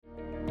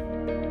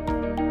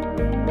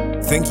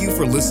Thank you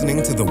for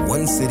listening to the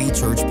One City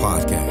Church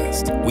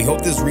podcast. We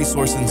hope this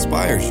resource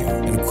inspires you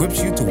and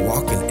equips you to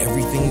walk in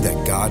everything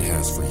that God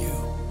has for you.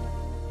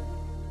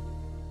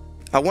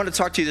 I want to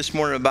talk to you this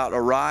morning about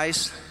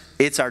arise,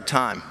 it's our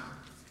time.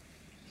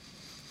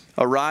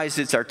 Arise,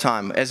 it's our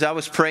time. As I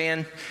was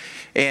praying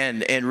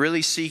and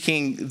really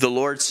seeking the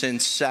Lord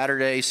since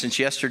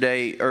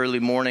yesterday, early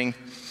morning,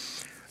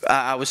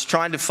 I was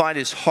trying to find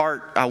his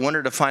heart. I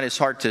wanted to find his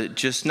heart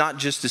to not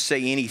just to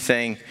say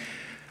anything,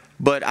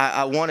 but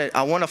I want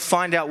to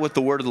find out what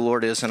the word of the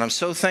Lord is. And I'm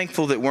so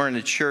thankful that we're in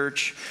a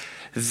church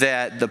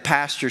that the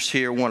pastors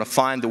here want to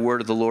find the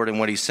word of the Lord and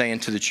what he's saying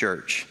to the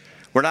church.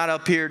 We're not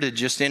up here to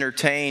just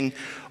entertain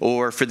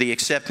or for the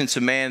acceptance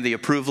of man, the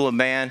approval of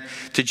man,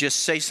 to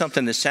just say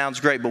something that sounds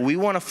great. But we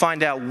want to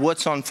find out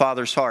what's on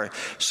Father's heart.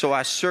 So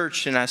I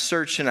searched and I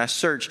searched and I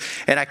searched.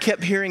 And I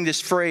kept hearing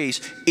this phrase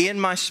in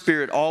my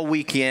spirit all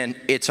weekend,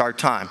 it's our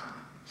time.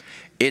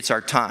 It's our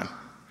time.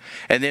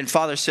 And then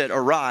Father said,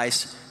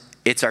 arise,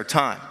 it's our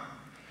time.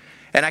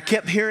 And I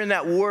kept hearing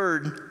that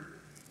word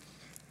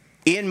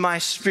in my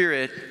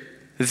spirit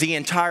the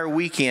entire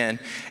weekend.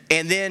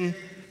 And then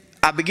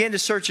I began to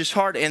search his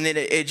heart, and then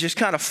it just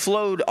kind of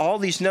flowed. All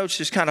these notes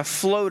just kind of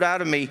flowed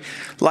out of me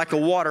like a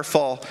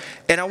waterfall.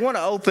 And I want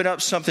to open up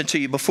something to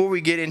you before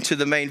we get into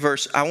the main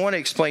verse. I want to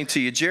explain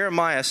to you.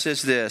 Jeremiah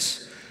says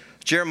this,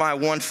 Jeremiah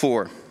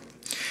 1:4.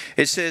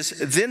 It says,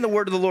 then the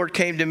word of the Lord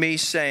came to me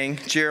saying,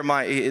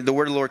 the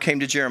word of the Lord came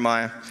to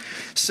Jeremiah,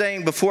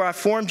 saying, before I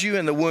formed you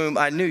in the womb,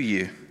 I knew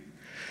you.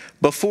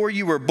 Before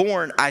you were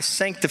born, I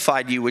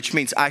sanctified you, which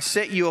means I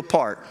set you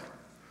apart.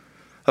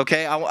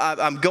 Okay,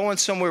 I'm going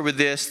somewhere with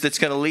this that's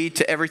going to lead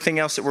to everything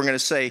else that we're going to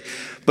say,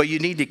 but you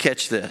need to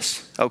catch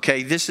this,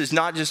 okay? This is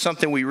not just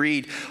something we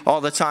read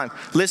all the time.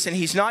 Listen,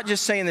 he's not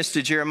just saying this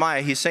to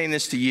Jeremiah, he's saying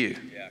this to you.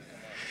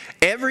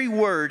 Every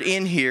word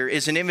in here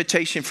is an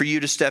invitation for you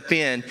to step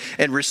in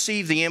and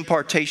receive the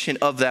impartation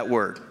of that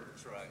word.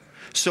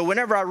 So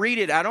whenever I read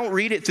it, I don't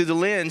read it through the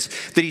lens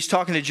that he's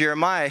talking to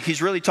Jeremiah.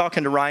 He's really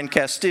talking to Ryan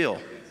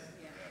Casteel.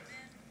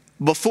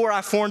 Before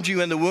I formed you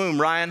in the womb,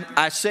 Ryan,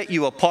 I set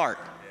you apart.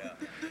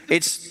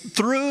 It's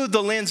through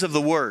the lens of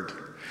the Word.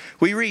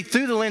 We read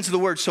through the lens of the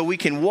Word so we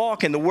can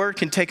walk and the Word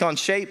can take on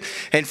shape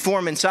and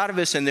form inside of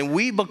us. And then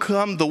we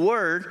become the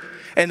Word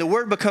and the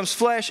Word becomes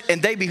flesh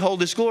and they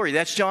behold His glory.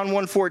 That's John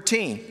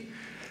 1:14.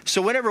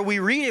 So whenever we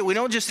read it, we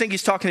don't just think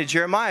He's talking to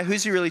Jeremiah.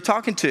 Who's He really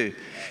talking to?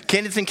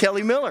 Kenneth and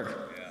Kelly Miller.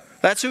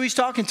 That's who He's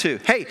talking to.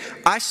 Hey,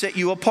 I set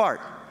you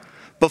apart.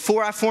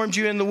 Before I formed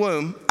you in the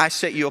womb, I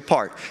set you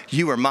apart.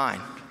 You are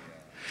mine.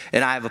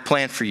 And I have a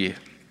plan for you.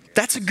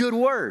 That's a good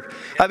word.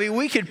 I mean,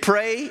 we could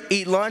pray,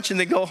 eat lunch, and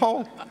then go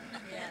home.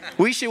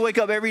 We should wake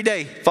up every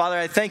day. Father,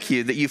 I thank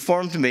you that you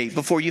formed me.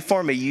 Before you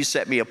formed me, you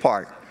set me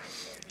apart.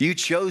 You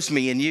chose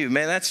me in you.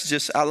 Man, that's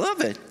just, I love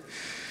it.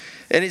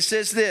 And it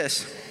says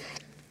this,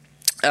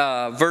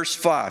 verse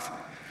 5.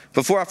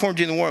 Before I formed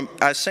you in the womb,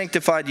 I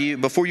sanctified you.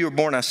 Before you were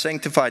born, I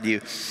sanctified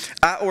you.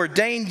 I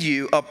ordained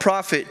you a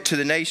prophet to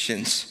the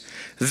nations.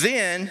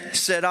 Then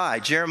said I,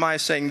 Jeremiah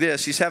is saying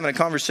this. He's having a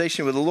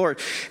conversation with the Lord.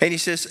 And he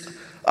says,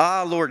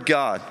 ah, Lord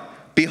God,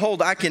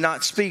 behold, I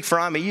cannot speak, for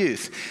I'm a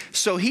youth.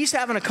 So he's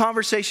having a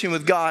conversation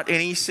with God,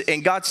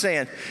 and God's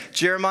saying,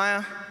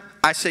 Jeremiah,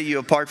 I set you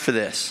apart for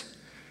this.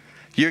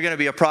 You're going to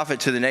be a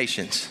prophet to the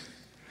nations.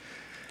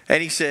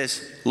 And he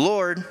says,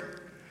 Lord,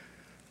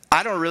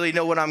 I don't really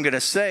know what I'm going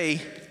to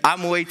say.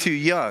 I'm way too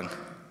young.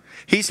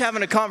 He's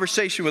having a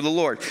conversation with the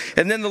Lord.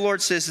 And then the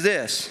Lord says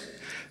this,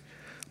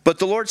 but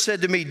the Lord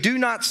said to me, do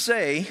not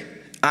say,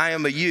 I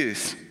am a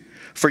youth.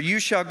 For you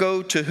shall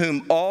go to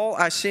whom all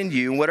I send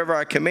you, and whatever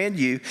I command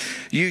you,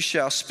 you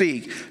shall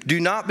speak. Do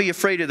not be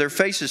afraid of their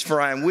faces,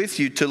 for I am with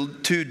you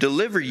to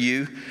deliver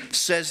you,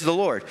 says the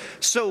Lord.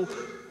 So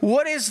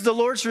what is the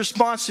Lord's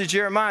response to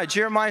Jeremiah?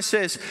 Jeremiah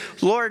says,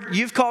 Lord,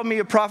 you've called me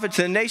a prophet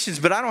to the nations,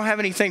 but I don't have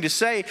anything to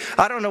say.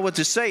 I don't know what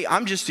to say.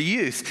 I'm just a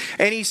youth.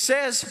 And he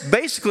says,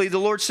 basically, the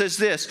Lord says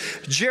this,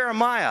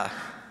 Jeremiah,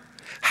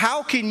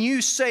 how can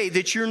you say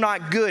that you're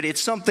not good?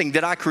 It's something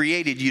that I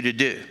created you to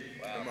do.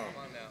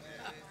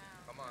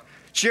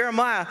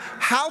 Jeremiah,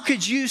 how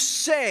could you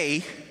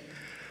say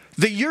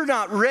that you're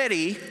not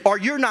ready or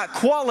you're not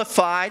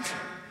qualified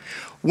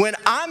when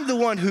I'm the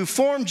one who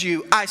formed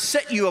you? I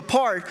set you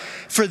apart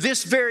for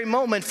this very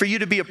moment for you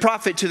to be a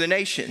prophet to the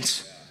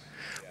nations.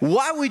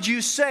 Why would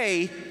you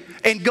say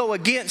and go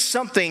against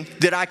something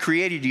that I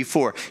created you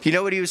for? You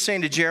know what he was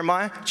saying to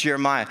Jeremiah?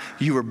 Jeremiah,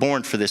 you were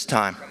born for this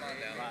time.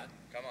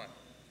 Come on.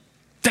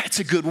 That's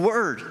a good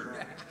word.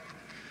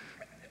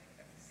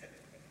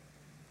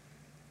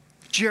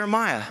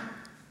 Jeremiah,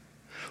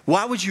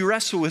 why would you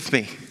wrestle with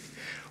me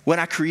when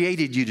I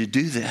created you to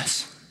do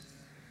this?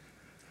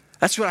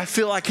 That's what I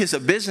feel like as a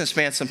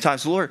businessman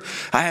sometimes. Lord,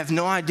 I have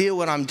no idea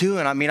what I'm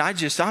doing. I mean, I'm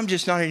just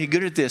not any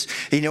good at this.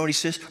 And you know what he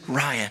says?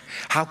 Ryan,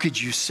 how could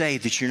you say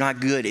that you're not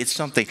good? It's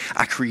something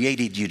I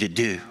created you to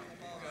do.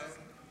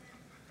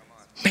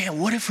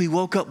 Man, what if we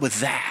woke up with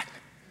that?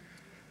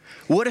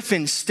 What if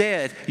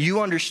instead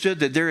you understood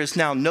that there is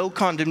now no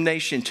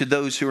condemnation to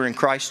those who are in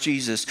Christ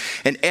Jesus?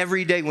 And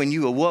every day when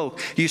you awoke,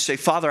 you say,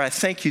 Father, I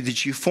thank you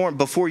that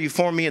before you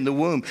formed me in the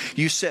womb,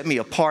 you set me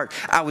apart.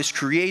 I was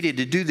created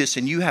to do this,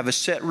 and you have a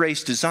set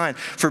race designed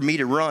for me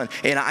to run.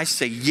 And I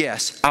say,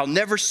 yes. I'll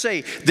never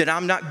say that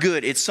I'm not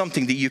good. It's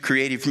something that you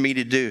created for me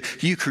to do.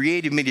 You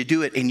created me to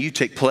do it, and you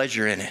take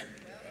pleasure in it.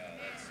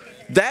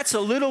 That's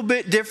a little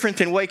bit different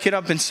than waking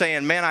up and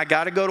saying, man, I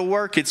got to go to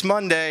work. It's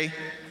Monday.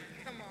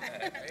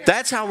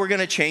 That's how we're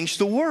going to change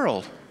the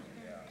world.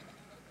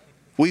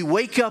 We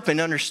wake up and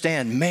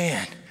understand,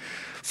 man,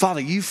 Father,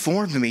 you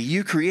formed me.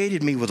 You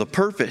created me with a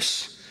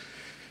purpose.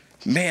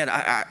 Man,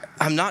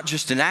 I'm not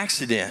just an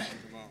accident.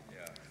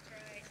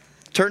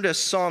 Turn to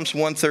Psalms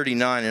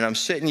 139, and I'm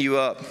setting you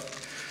up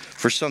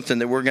for something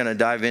that we're going to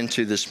dive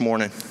into this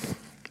morning.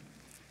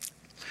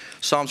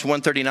 Psalms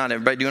 139,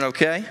 everybody doing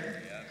okay?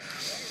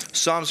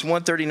 Psalms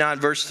 139,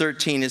 verse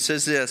 13, it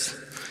says this.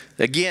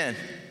 Again,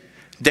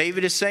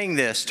 David is saying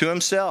this to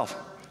himself.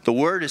 The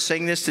Word is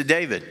saying this to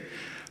David.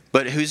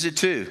 But who's it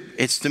to?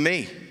 It's to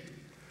me.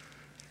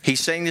 He's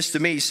saying this to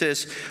me. He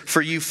says,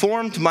 for you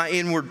formed my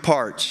inward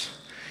parts.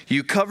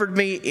 You covered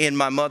me in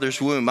my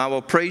mother's womb. I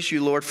will praise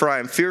you, Lord, for I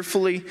am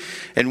fearfully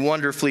and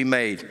wonderfully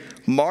made.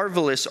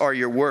 Marvelous are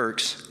your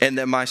works, and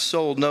that my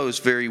soul knows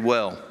very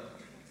well.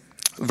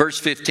 Verse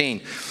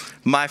 15,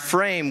 my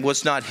frame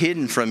was not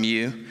hidden from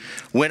you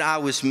when I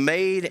was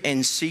made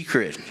in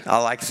secret. I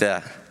like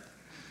that.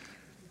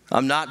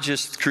 I'm not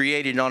just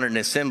created on an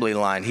assembly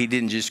line. He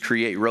didn't just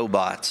create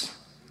robots.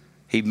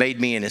 He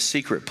made me in a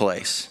secret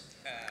place.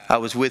 I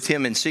was with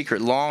him in secret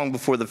long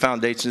before the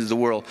foundations of the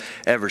world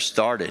ever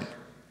started.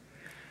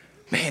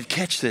 Man,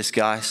 catch this,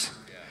 guys.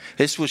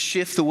 This will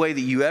shift the way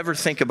that you ever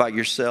think about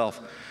yourself.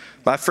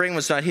 My frame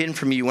was not hidden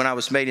from you when I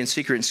was made in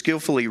secret and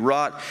skillfully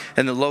wrought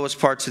in the lowest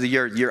parts of the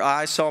earth. Your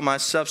eyes saw my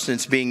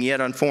substance being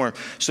yet unformed.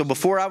 So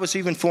before I was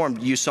even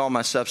formed, you saw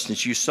my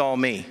substance. You saw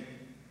me.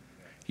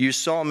 You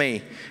saw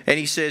me. And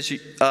he says,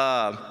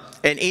 and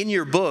in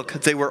your book,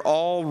 they were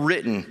all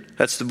written.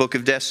 That's the book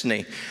of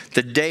destiny.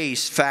 The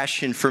days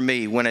fashioned for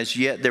me, when as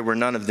yet there were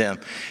none of them.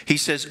 He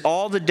says,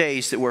 all the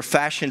days that were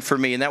fashioned for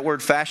me. And that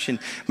word fashion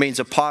means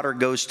a potter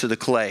goes to the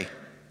clay.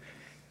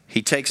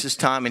 He takes his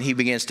time and he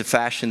begins to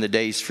fashion the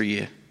days for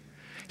you.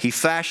 He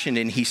fashioned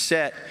and he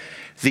set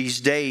these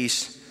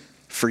days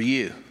for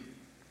you.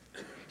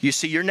 You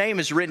see, your name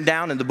is written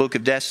down in the book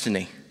of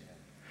destiny.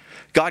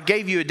 God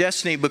gave you a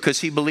destiny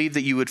because he believed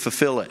that you would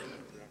fulfill it.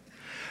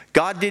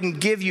 God didn't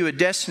give you a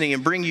destiny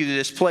and bring you to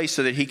this place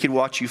so that he could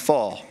watch you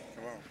fall.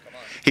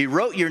 He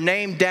wrote your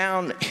name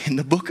down in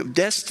the book of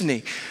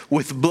destiny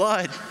with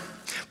blood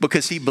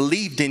because he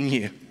believed in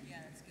you.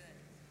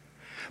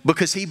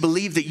 Because he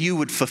believed that you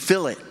would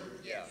fulfill it.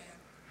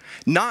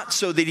 Not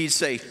so that he'd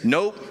say,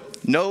 nope,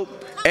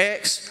 nope,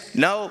 X,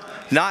 nope,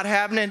 not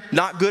happening,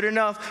 not good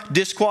enough,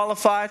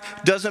 disqualified,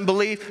 doesn't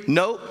believe,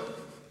 nope.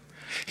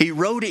 He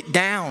wrote it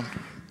down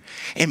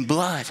in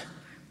blood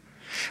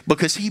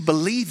because he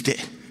believed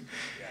it.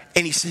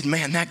 And he said,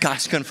 man, that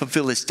guy's going to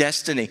fulfill his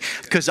destiny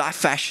because I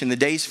fashioned the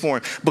days for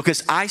him.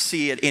 Because I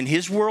see it in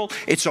his world,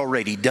 it's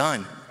already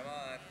done.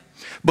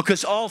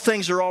 Because all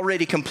things are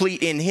already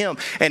complete in him.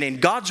 And in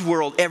God's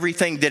world,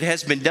 everything that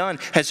has been done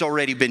has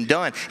already been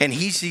done. And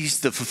he sees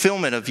the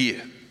fulfillment of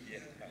you.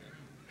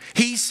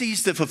 He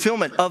sees the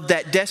fulfillment of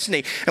that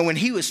destiny. And when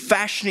he was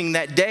fashioning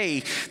that day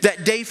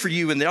for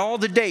you, and then all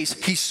the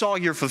days, he saw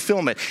your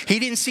fulfillment. He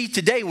didn't see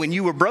today when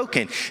you were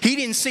broken. He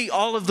didn't see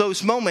all of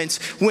those moments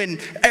when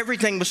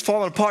everything was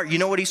falling apart. You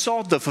know what he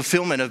saw? The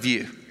fulfillment of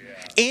you.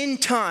 In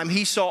time,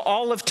 he saw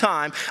all of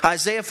time.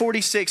 Isaiah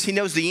 46, he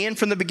knows the end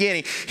from the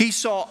beginning. He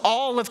saw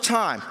all of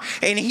time.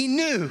 And he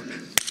knew,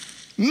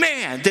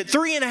 man, that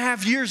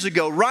 3.5 years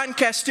ago, Ryan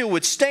Casteel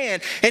would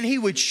stand and he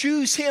would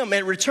choose him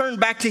and return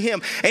back to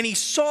him. And he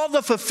saw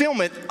the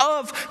fulfillment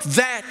of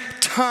that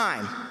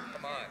time.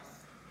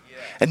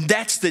 And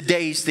that's the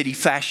days that he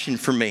fashioned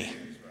for me.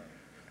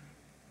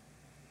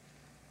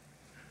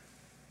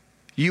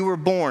 You were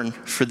born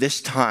for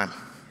this time.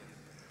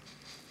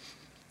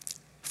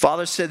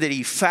 Father said that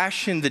he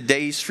fashioned the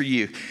days for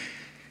you.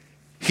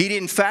 He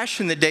didn't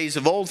fashion the days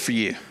of old for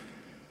you.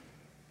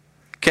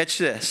 Catch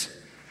this.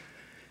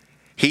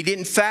 He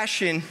didn't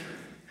fashion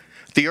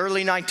the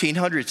early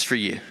 1900s for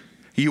you.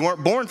 You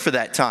weren't born for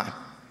that time.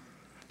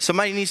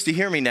 Somebody needs to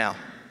hear me now.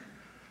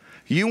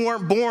 You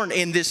weren't born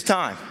in this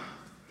time.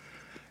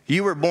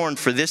 You were born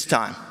for this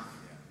time.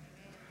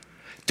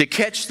 To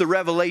catch the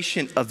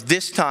revelation of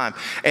this time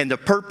and the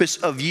purpose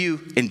of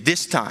you in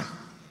this time.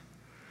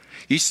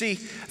 You see,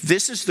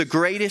 this is the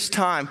greatest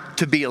time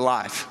to be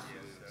alive.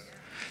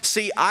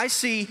 See, I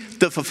see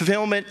the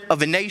fulfillment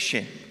of a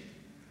nation.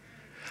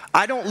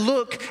 I don't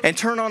look and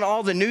turn on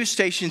all the news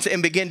stations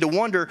and begin to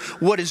wonder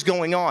what is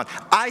going on.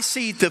 I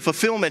see the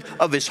fulfillment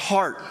of his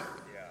heart.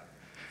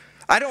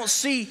 I don't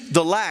see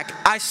the lack.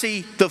 I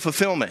see the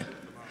fulfillment.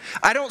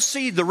 I don't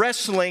see the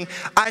wrestling.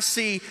 I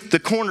see the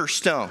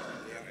cornerstone.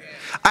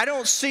 I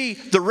don't see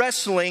the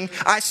wrestling.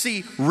 I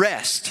see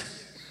rest.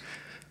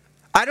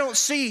 I don't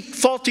see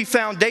faulty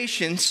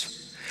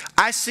foundations.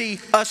 I see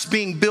us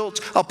being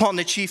built upon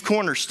the chief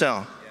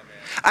cornerstone.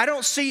 I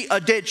don't see a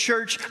dead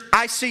church.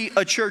 I see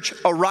a church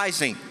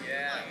arising.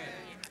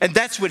 And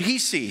that's what he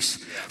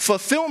sees.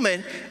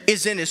 Fulfillment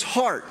is in his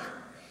heart.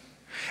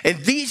 And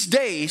these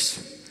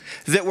days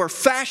that were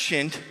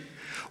fashioned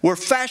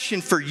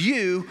for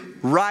you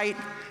right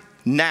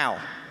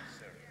now.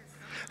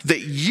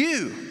 That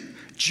you,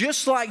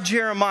 just like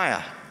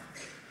Jeremiah,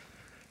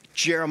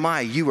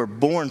 you were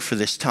born for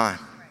this time.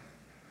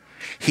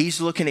 He's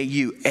looking at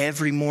you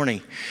every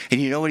morning. And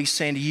you know what he's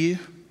saying to you?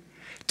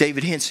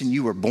 David Henson,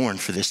 you were born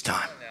for this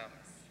time.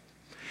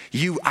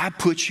 I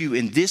put you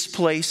in this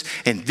place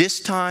and this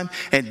time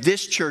and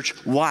this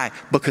church. Why?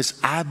 Because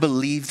I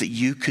believe that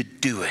you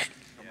could do it.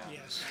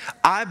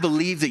 I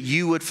believe that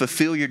you would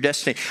fulfill your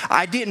destiny.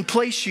 I didn't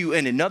place you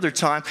in another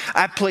time.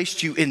 I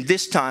placed you in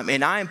this time.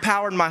 And I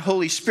empowered my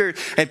Holy Spirit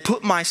and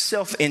put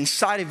myself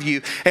inside of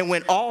you and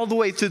went all the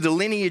way through the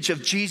lineage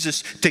of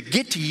Jesus to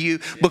get to you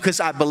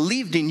because I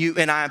believed in you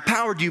and I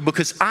empowered you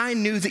because I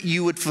knew that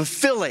you would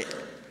fulfill it.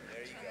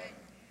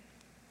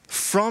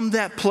 From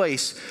that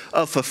place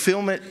of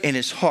fulfillment in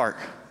his heart,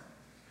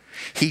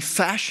 he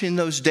fashioned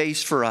those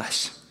days for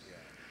us.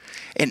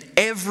 And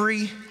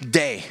every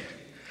day,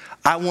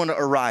 I want to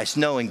arise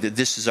knowing that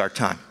this is our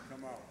time.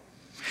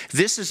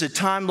 This is a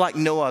time like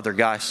no other,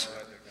 guys.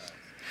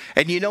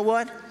 And you know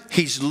what?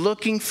 He's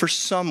looking for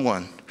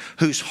someone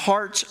whose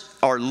hearts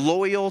are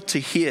loyal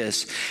to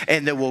his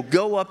and that will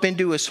go up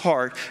into his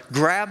heart,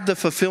 grab the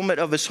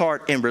fulfillment of his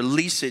heart and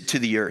release it to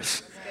the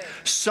earth.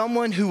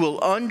 Someone who will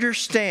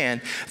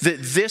understand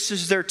that this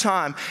is their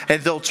time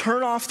and they'll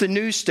turn off the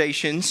news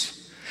stations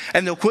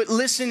and they'll quit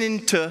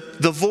listening to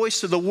the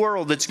voice of the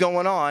world that's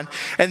going on,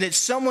 and that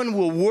someone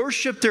will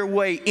worship their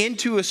way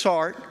into his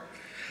heart,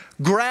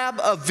 grab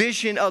a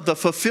vision of the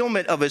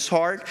fulfillment of his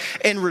heart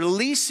and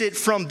release it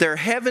from their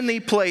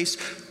heavenly place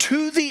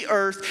to the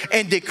earth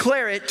and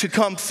declare it to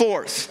come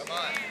forth.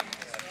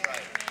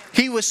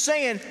 He was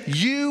saying,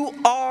 you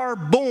are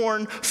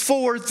born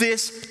for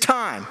this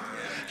time.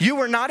 You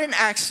were not an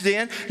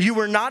accident. You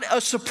were not a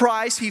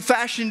surprise. He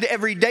fashioned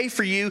every day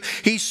for you.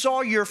 He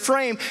saw your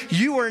frame.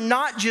 You are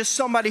not just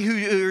somebody who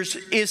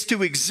is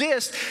to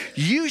exist.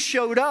 You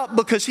showed up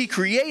because he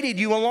created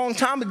you a long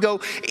time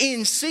ago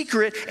in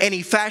secret, and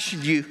he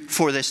fashioned you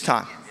for this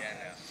time.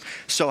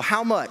 So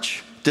how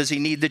much does he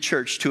need the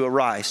church to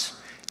arise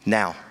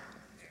now?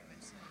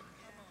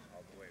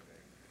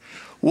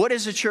 What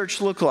does a church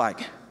look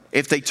like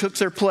if they took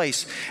their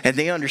place and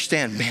they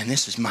understand, man,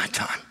 this is my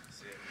time.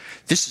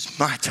 This is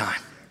my time.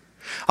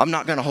 I'm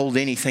not going to hold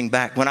anything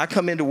back. When I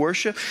come into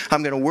worship,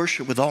 I'm going to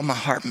worship with all my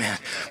heart, man,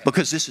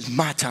 because this is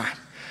my time.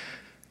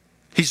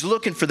 He's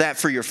looking for that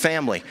for your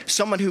family.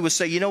 Someone who would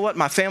say, you know what,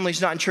 my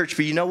family's not in church,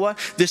 but you know what?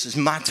 This is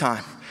my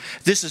time.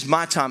 This is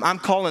my time. I'm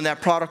calling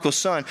that prodigal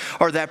son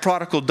or that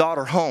prodigal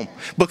daughter home.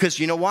 Because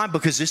you know why?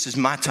 Because this is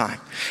my time.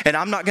 And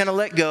I'm not going to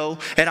let go.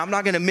 And I'm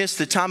not going to miss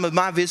the time of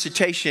my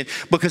visitation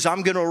because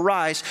I'm going to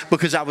arise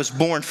because I was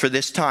born for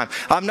this time.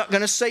 I'm not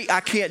going to say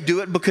I can't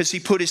do it because he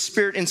put his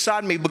spirit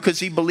inside me because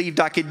he believed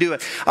I could do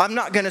it. I'm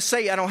not going to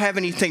say I don't have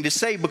anything to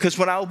say because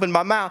when I open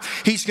my mouth,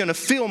 he's going to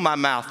fill my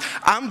mouth.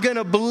 I'm going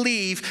to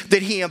believe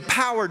that he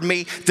empowered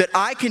me, that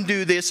I can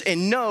do this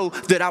and know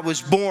that I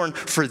was born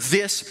for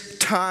this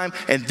time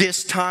and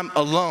this time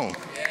alone.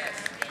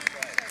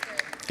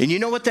 And you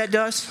know what that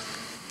does?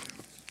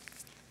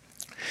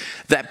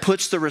 That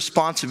puts the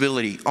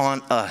responsibility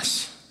on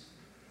us.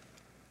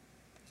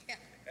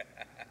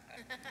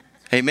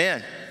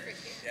 Amen.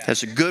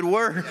 That's a good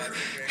word.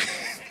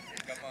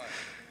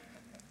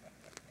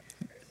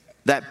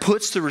 That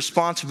puts the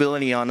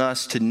responsibility on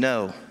us to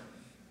know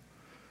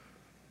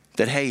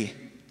that, hey,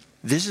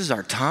 this is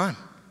our time.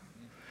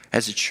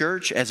 As a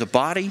church, as a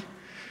body,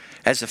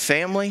 as a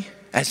family,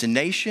 as a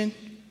nation.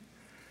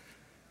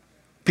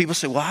 People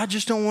say, well, I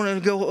just don't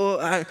want to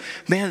go,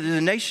 man,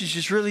 the nation's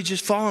just really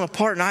just falling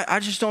apart and I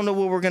just don't know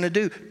what we're going to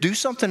do. Do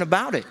something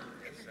about it.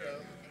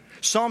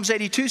 Psalms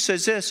 82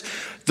 says this,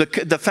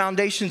 the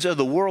foundations of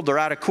the world are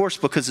out of course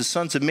because the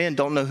sons of men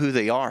don't know who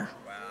they are.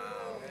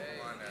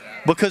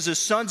 Because the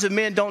sons of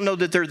men don't know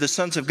that they're the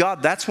sons of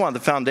God. That's why the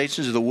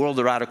foundations of the world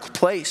are out of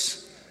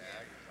place.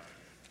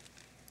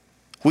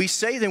 We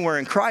say that we're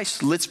in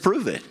Christ. Let's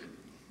prove it.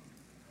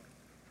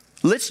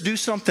 Let's do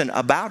something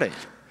about it.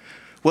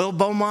 Well,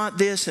 Beaumont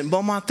this and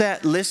Beaumont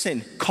that.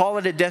 Listen, call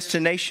it a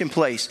destination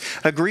place.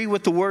 Agree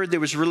with the word that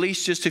was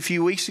released just a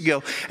few weeks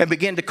ago and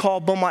begin to call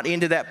Beaumont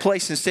into that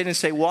place instead and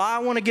say, well, I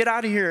want to get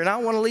out of here and I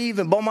want to leave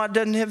and Beaumont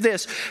doesn't have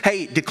this.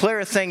 Hey, declare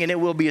a thing and it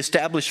will be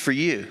established for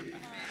you.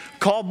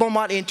 Call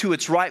Beaumont into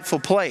its rightful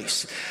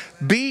place.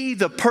 Be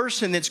the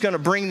person that's going to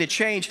bring the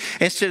change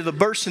instead of the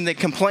person that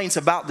complains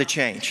about the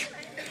change.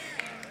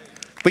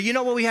 But you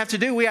know what we have to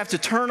do? We have to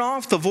turn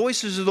off the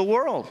voices of the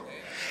world.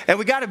 And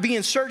we got to be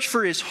in search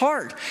for his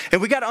heart. And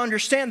we got to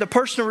understand the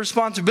personal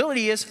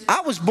responsibility is,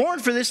 I was born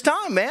for this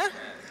time, man.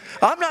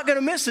 I'm not going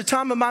to miss the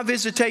time of my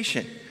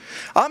visitation.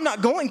 I'm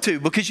not going to,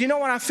 because you know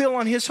what I feel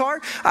on his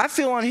heart? I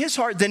feel on his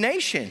heart the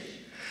nation.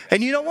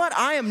 And you know what?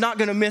 I am not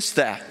going to miss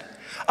that.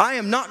 I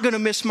am not going to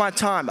miss my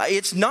time.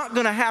 It's not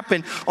going to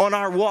happen on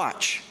our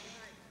watch.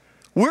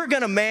 We're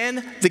going to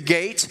man the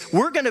gates.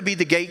 We're going to be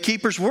the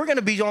gatekeepers. We're going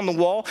to be on the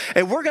wall.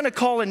 And we're going to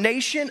call a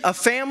nation, a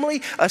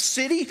family, a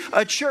city,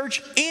 a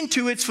church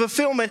into its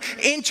fulfillment,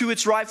 into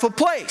its rightful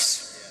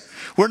place.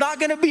 We're not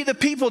going to be the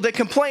people that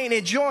complain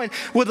and join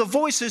with the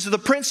voices of the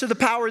prince of the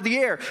power of the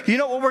air. You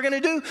know what we're going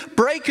to do?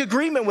 Break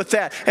agreement with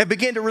that and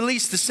begin to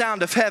release the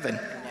sound of heaven.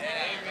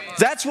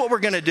 That's what we're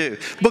going to do.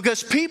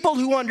 Because people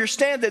who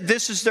understand that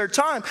this is their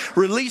time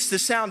release the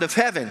sound of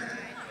heaven.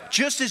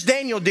 Just as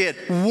Daniel did.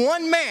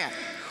 One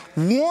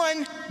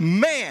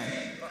man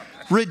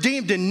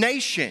redeemed a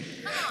nation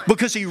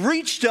because he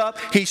reached up,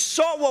 he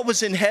saw what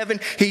was in heaven,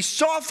 he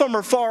saw it from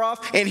afar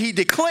off, and he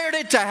declared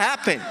it to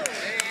happen.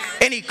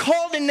 And he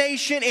called a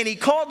nation and he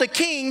called the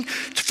king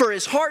for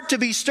his heart to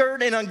be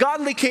stirred, an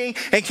ungodly king,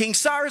 and King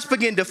Cyrus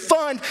began to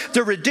fund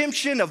the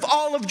redemption of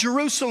all of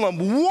Jerusalem.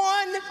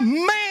 One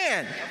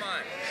man.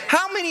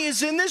 How many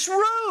is in this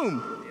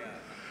room?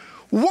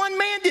 One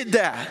man did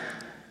that.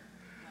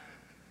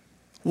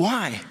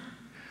 Why?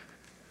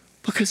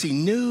 Because he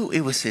knew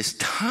it was his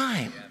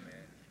time.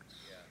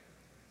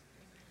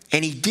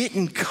 And he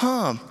didn't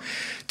come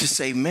to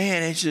say,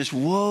 man, it's just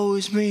woe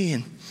is me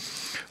and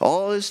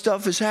all this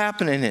stuff is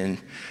happening and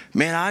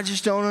man, I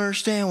just don't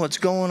understand what's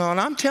going on.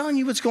 I'm telling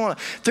you what's going on.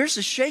 There's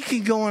a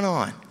shaking going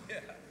on.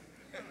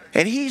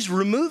 And he's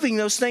removing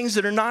those things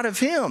that are not of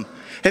him.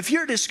 If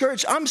you're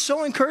discouraged, I'm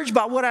so encouraged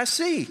by what I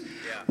see.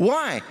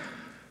 Why?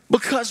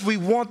 Because we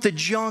want the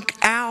junk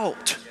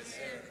out.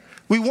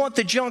 We want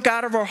the junk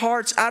out of our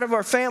hearts, out of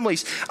our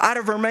families, out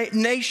of our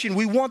nation.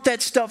 We want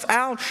that stuff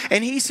out.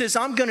 And he says,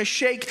 I'm going to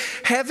shake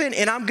heaven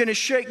and I'm going to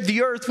shake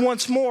the earth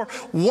once more.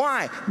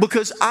 Why?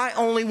 Because I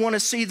only want to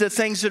see the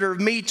things that are of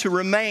me to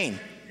remain.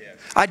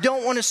 I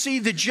don't want to see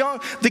the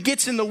junk that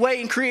gets in the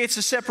way and creates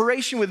a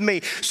separation with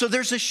me. So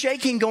there's a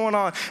shaking going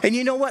on. And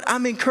you know what?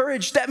 I'm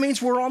encouraged. That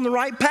means we're on the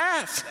right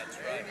path.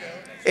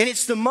 And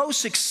it's the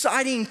most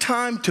exciting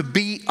time to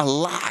be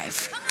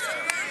alive.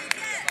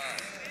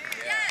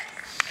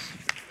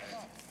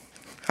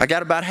 I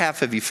got about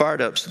half of you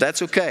fired up, so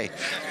that's okay.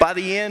 By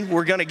the end,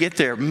 we're going to get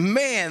there.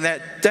 Man,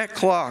 that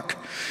clock.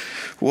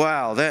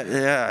 Wow,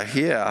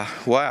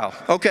 wow.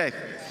 Okay,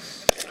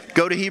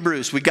 go to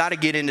Hebrews. We got to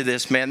get into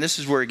this, man. This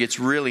is where it gets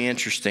really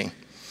interesting.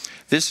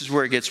 This is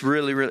where it gets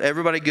really,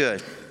 everybody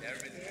good?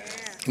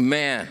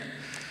 Man,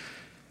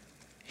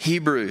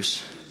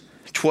 Hebrews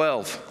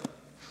 12.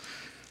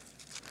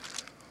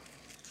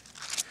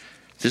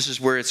 This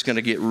is where it's going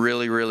to get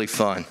really, really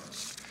fun.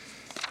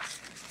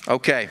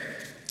 Okay.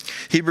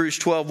 Hebrews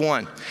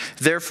 12:1.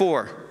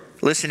 Therefore,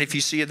 listen, if you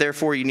see a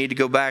therefore, you need to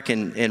go back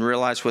and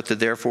realize what the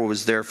therefore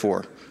was there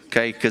for,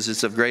 okay? Because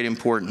it's of great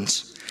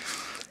importance.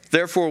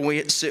 Therefore,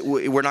 we're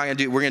going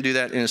to do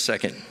that in a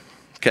second,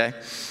 okay?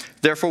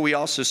 Therefore, we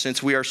also,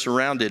 since we are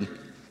surrounded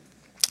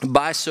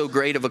by so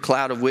great of a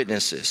cloud of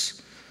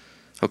witnesses,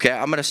 okay?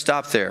 I'm going to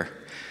stop there.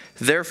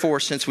 Therefore,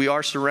 since we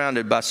are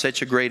surrounded by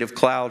such a great of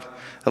cloud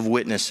of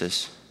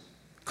witnesses,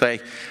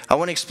 okay? I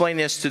want to explain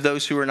this to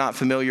those who are not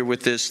familiar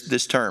with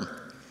this term.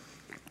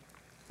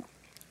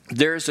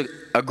 There's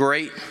a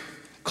great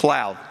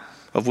cloud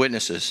of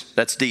witnesses.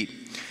 That's deep.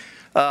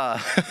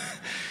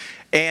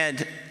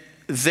 And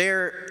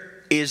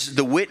there is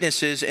the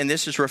witnesses, and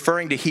this is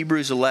referring to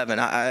Hebrews 11.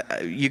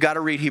 You got to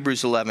read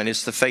Hebrews 11.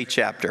 It's the faith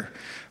chapter.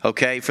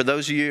 Okay? For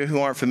those of you who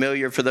aren't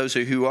familiar, for those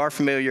of you who are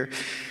familiar,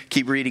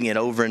 keep reading it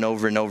over and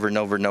over and over and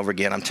over and over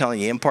again. I'm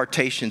telling you,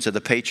 impartations of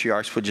the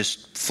patriarchs would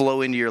just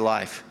flow into your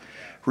life.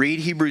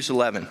 Read Hebrews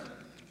 11.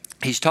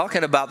 He's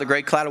talking about the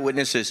great cloud of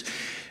witnesses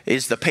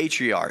is the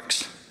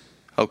patriarchs.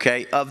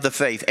 Okay, of the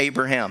faith,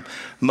 Abraham,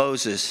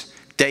 Moses,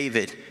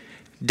 David,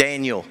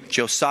 Daniel,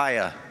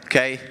 Josiah,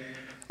 okay?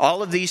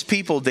 All of these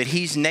people that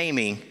he's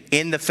naming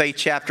in the faith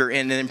chapter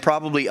and then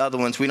probably other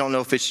ones, we don't know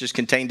if it's just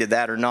contained to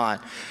that or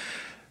not.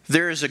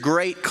 There is a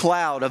great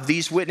cloud of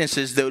these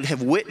witnesses that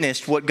have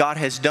witnessed what God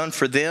has done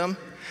for them,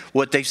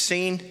 what they've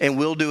seen and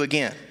will do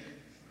again.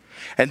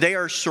 And they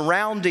are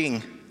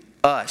surrounding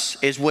us,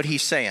 is what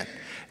he's saying.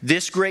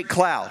 This great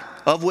cloud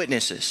of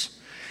witnesses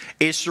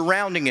is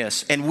surrounding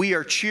us, and we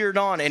are cheered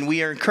on and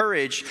we are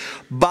encouraged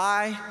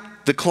by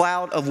the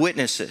cloud of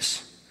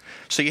witnesses.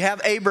 So you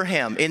have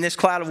Abraham in this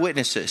cloud of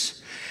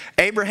witnesses.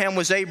 Abraham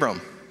was Abram.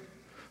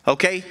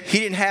 Okay? He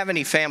didn't have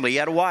any family. He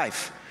had a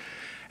wife.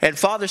 And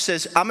Father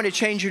says, I'm going to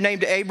change your name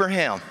to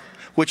Abraham,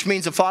 which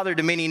means a father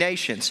to many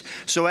nations.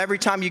 So every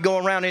time you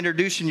go around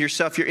introducing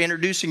yourself, you're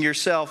introducing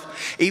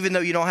yourself, even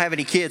though you don't have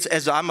any kids,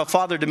 as I'm a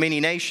father to many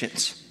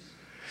nations.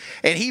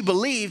 And he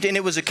believed, and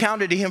it was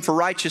accounted to him for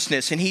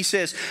righteousness. And he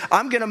says,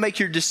 I'm going to make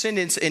your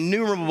descendants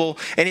innumerable,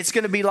 and it's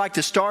going to be like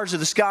the stars of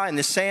the sky and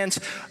the sands,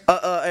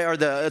 or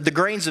the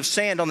grains of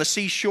sand on the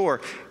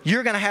seashore.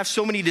 You're going to have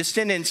so many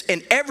descendants,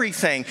 and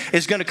everything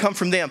is going to come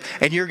from them,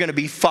 and you're going to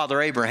be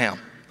Father Abraham.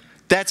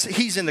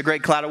 He's in the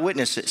great cloud of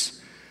witnesses.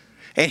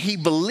 And he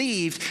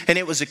believed, and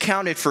it was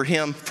accounted for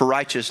him for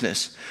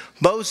righteousness.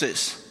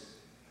 Moses,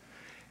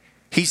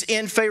 He's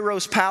in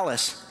Pharaoh's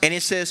palace, and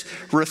it says,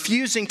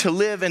 refusing to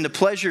live in the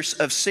pleasures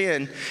of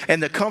sin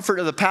and the comfort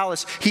of the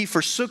palace, he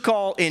forsook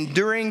all,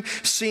 enduring,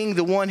 seeing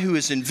the one who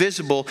is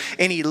invisible,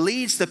 and he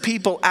leads the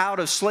people out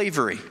of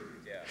slavery.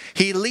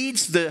 He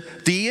leads the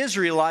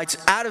Israelites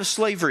out of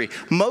slavery.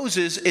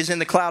 Moses is in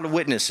the cloud of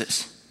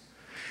witnesses.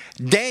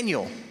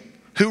 Daniel,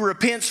 who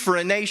repents for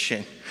a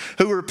nation,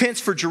 who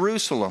repents for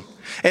Jerusalem,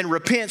 and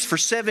repents for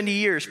 70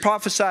 years,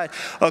 prophesied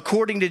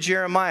according to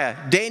Jeremiah.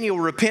 Daniel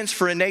repents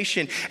for a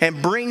nation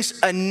and brings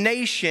a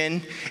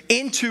nation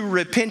into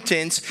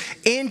repentance,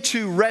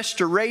 into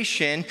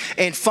restoration,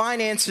 and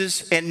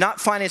finances, and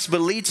not finance,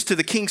 but leads to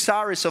the King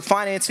Cyrus of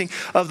financing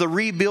of the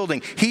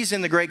rebuilding. He's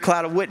in the great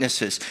cloud of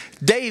witnesses.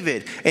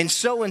 David, and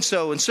so and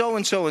so, and so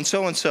and so, and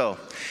so and so.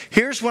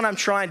 Here's what I'm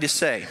trying to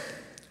say.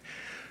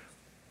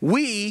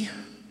 We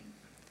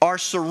are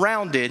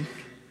surrounded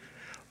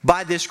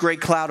by this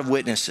great cloud of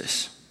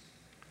witnesses.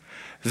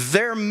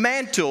 Their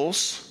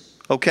mantles,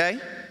 okay,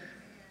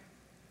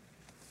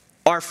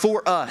 are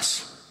for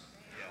us.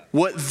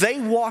 What they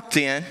walked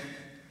in,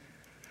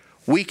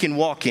 we can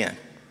walk in.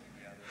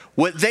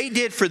 What they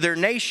did for their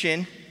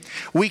nation,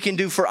 we can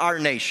do for our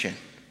nation.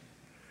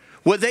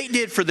 What they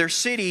did for their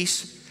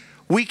cities,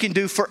 we can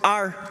do for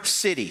our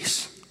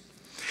cities.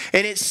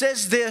 And it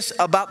says this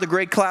about the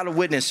great cloud of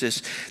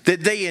witnesses,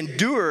 that they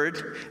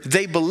endured,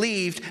 they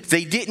believed,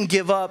 they didn't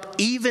give up,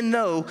 even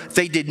though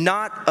they did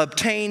not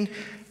obtain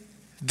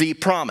the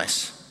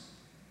promise.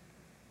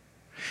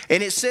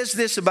 And it says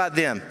this about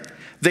them.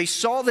 They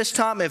saw this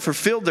time and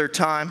fulfilled their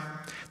time.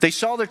 They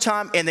saw their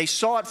time and they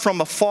saw it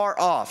from afar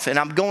off. And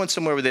I'm going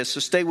somewhere with this,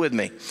 so stay with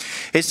me.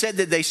 It said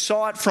that they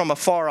saw it from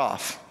afar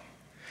off.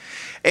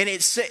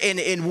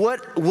 And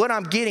what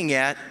I'm getting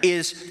at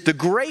is the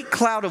great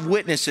cloud of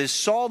witnesses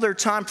saw their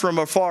time from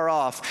afar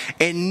off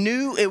and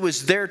knew it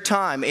was their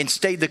time and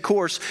stayed the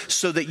course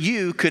so that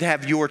you could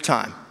have your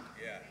time.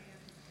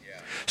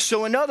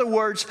 So in other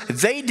words,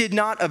 they did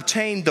not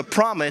obtain the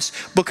promise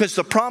because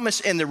the promise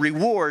and the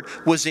reward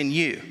was in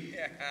you.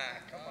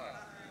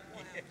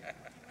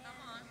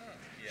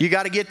 You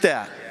got to get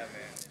that.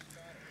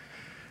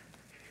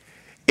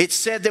 It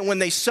said that when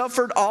they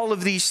suffered all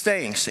of these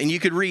things, and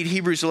you could read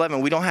Hebrews 11,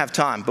 we don't have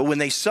time, but when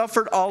they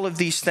suffered all of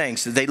these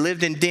things, they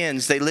lived in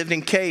dens, they lived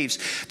in caves,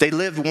 they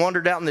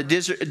wandered out in the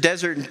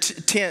desert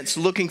tents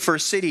looking for a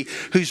city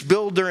whose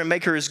builder and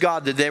maker is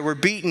God, that they were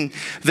beaten,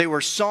 they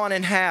were sawn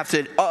in half,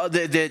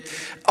 that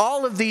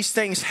all of these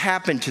things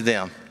happened to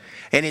them.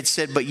 And it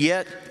said, but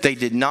yet they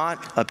did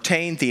not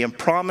obtain the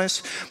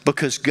promise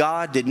because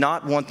God did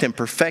not want them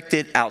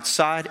perfected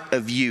outside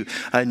of you.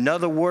 In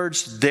other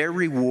words, their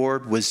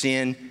reward was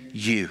in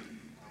you.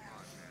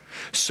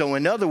 So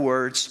in other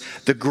words,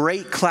 the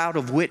great cloud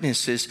of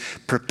witnesses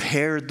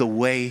prepared the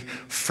way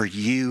for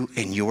you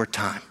in your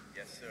time.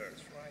 Yes, sir.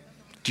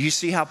 Do you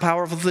see how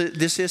powerful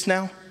this is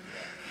now?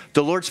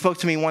 The Lord spoke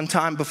to me one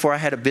time before I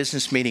had a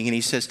business meeting, and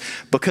he says,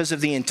 because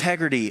of the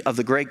integrity of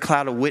the great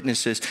cloud of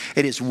witnesses,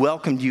 it has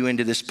welcomed you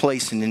into this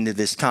place and into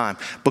this time.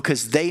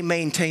 Because they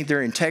maintained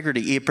their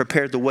integrity, it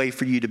prepared the way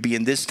for you to be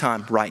in this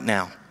time right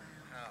now.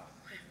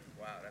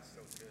 Wow, that's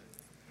so good.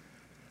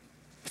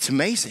 It's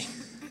amazing.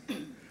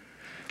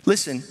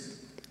 Listen,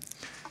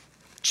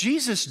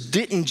 Jesus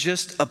didn't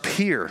just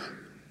appear.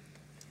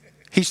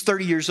 He's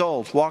 30 years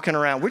old, walking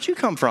around. Where'd you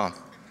come from?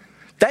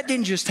 That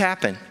didn't just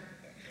happen.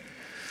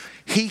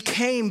 He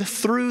came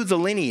through the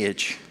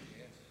lineage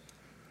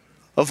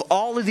of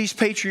all of these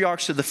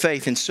patriarchs of the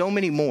faith and so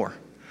many more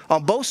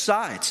on both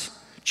sides,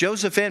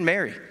 Joseph and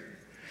Mary.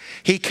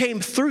 He came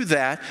through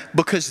that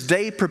because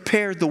they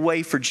prepared the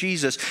way for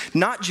Jesus,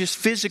 not just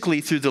physically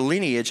through the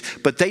lineage,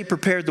 but they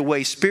prepared the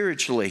way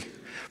spiritually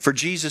for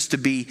Jesus to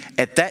be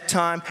at that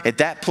time, at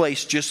that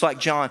place, just like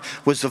John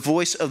was the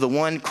voice of the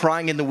one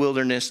crying in the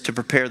wilderness to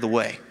prepare the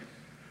way.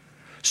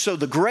 So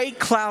the great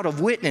cloud of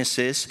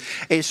witnesses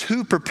is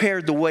who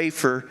prepared the way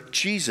for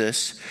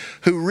Jesus,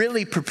 who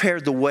really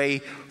prepared the way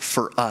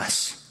for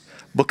us,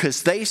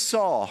 because they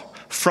saw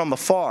from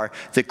afar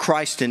that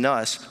Christ in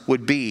us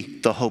would be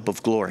the hope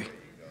of glory.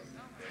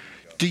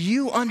 Do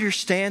you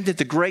understand that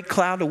the great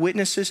cloud of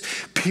witnesses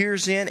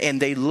peers in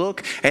and they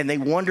look and they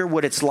wonder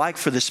what it's like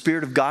for the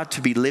Spirit of God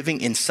to be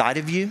living inside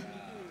of you?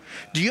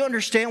 Do you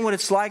understand what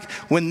it's like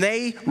when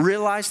they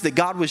realized that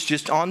God was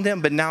just on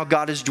them, but now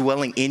God is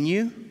dwelling in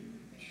you?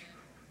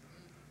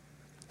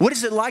 What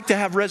is it like to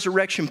have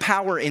resurrection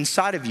power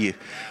inside of you?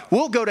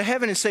 We'll go to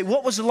heaven and say,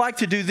 what was it like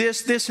to do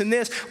this, this, and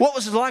this? What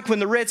was it like when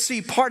the Red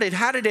Sea parted?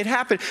 How did it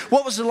happen?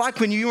 What was it like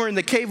when you were in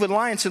the cave with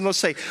lions? And they'll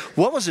say,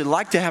 what was it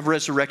like to have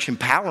resurrection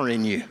power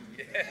in you?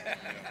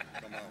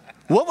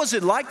 What was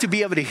it like to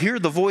be able to hear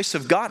the voice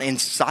of God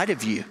inside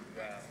of you?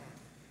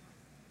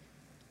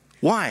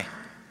 Why?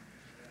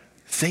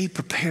 They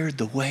prepared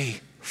the way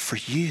for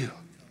you.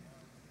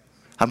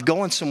 I'm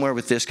going somewhere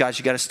with this, guys.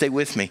 You got to stay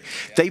with me.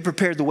 They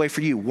prepared the way for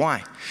you.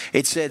 Why?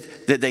 It said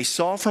that they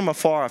saw from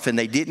afar off and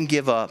they didn't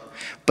give up.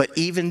 But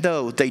even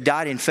though they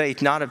died in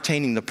faith, not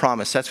obtaining the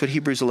promise. That's what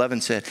Hebrews 11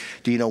 said.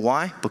 Do you know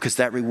why? Because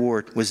that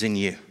reward was in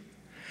you.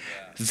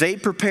 They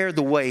prepared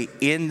the way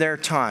in their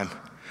time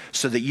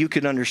so that you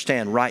can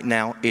understand right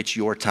now it's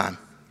your time.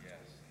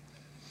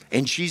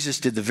 And Jesus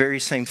did the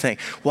very same thing.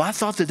 Well, I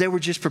thought that they were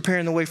just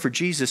preparing the way for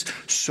Jesus.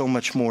 So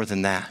much more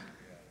than that.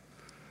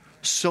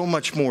 So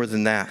much more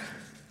than that.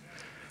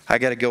 I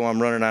got to go.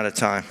 I'm running out of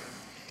time.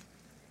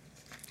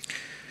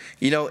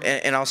 You know,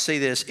 and I'll say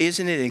this.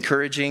 Isn't it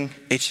encouraging?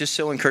 It's just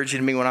so encouraging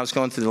to me when I was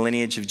going through the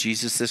lineage of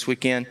Jesus this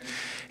weekend.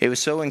 It was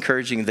so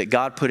encouraging that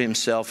God put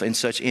himself in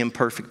such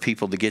imperfect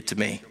people to get to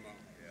me.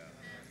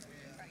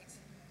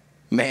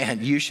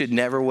 Man, you should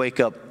never wake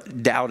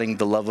up doubting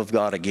the love of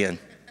God again.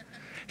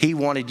 He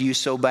wanted you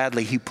so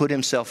badly, he put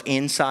himself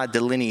inside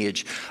the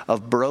lineage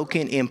of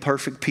broken,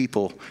 imperfect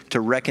people to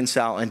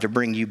reconcile and to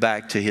bring you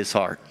back to his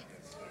heart.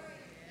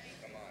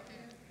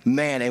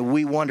 Man, and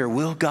we wonder,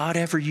 will God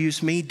ever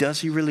use me?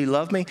 Does he really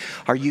love me?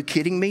 Are you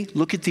kidding me?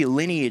 Look at the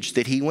lineage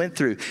that he went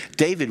through.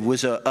 David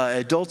was an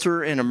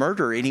adulterer and a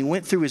murderer, and he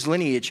went through his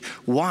lineage.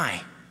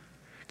 Why?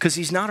 Because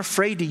he's not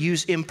afraid to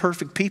use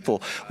imperfect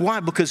people. Why?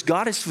 Because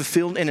God is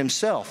fulfilled in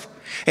himself,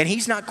 and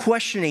he's not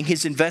questioning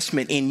his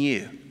investment in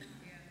you.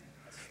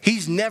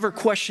 He's never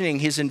questioning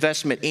his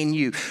investment in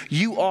you.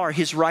 You are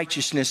his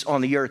righteousness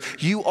on the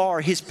earth. You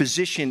are his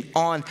position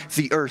on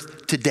the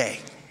earth today.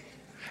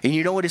 And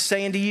you know what it's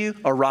saying to you?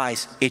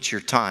 Arise, it's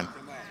your time.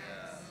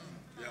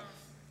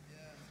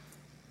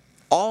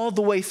 All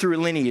the way through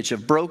a lineage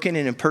of broken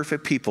and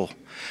imperfect people,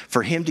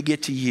 for him to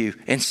get to you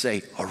and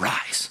say,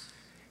 arise,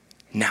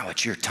 now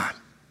it's your time.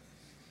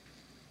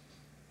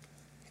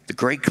 The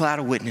great cloud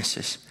of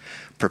witnesses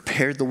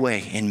prepared the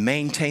way and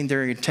maintained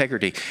their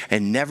integrity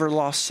and never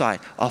lost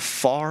sight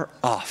afar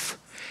off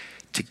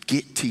to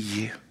get to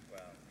you,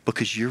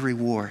 because your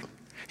reward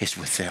is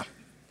with them.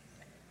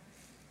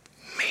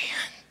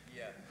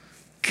 Man,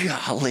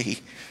 golly,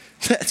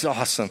 that's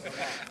awesome.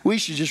 We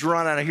should just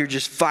run out of here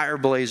just fire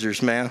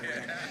blazers, man.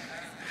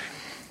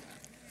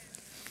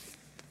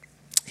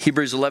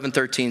 Hebrews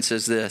 11:13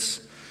 says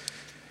this.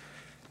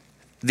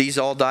 These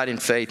all died in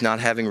faith, not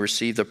having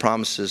received the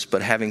promises,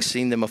 but having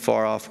seen them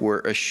afar off,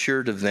 were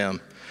assured of them.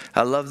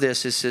 I love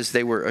this. It says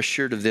they were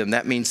assured of them.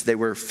 That means they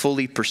were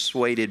fully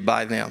persuaded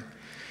by them.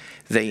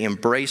 They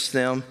embraced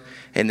them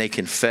and they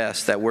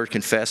confessed. That word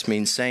confess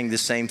means saying the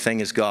same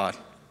thing as God.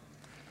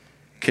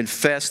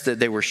 Confessed that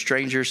they were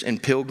strangers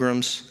and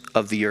pilgrims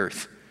of the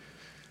earth.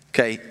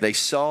 Okay, they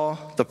saw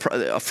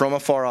from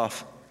afar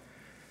off.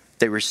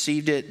 They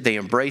received it. They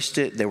embraced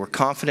it. They were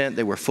confident.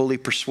 They were fully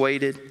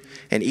persuaded.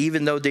 And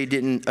even though they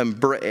didn't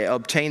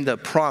obtain the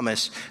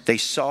promise, they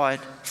saw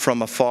it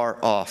from afar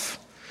off.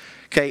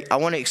 Okay, I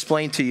want to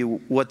explain to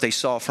you what they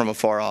saw from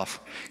afar off.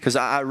 Because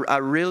I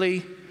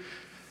really,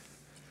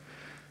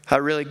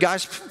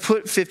 guys,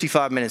 put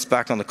 55 minutes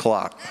back on the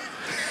clock.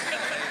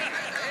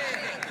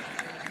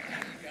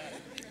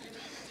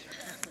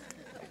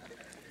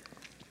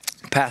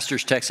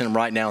 Pastor's texting him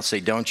right now and say,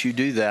 don't you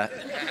do that.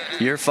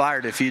 You're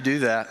fired if you do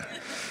that.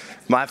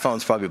 My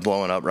phone's probably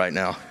blowing up right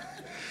now.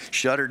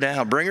 Shut her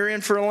down. Bring her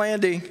in for a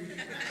landing.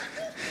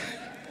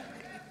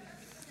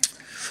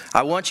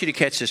 I want you to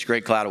catch this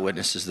great cloud of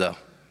witnesses, though.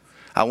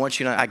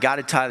 I got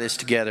to tie this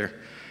together,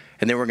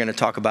 and then we're going to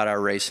talk about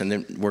our race, and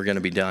then we're going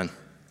to be done.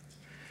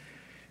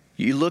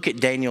 You look at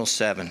Daniel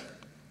 7.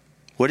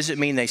 What does it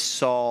mean they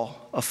saw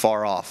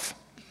afar off?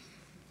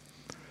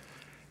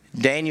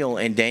 Daniel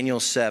in Daniel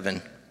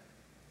 7,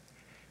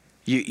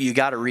 you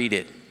got to read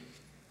it.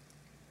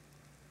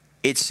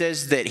 It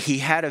says that he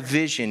had a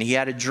vision, he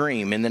had a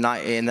dream in the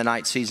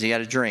night season, he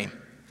had a dream.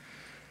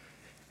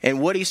 And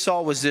what he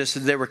saw was this: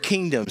 there were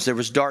kingdoms, there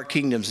was dark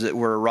kingdoms that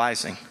were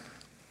arising.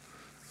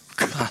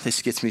 God,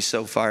 this gets me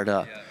so fired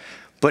up. Yeah.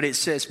 But it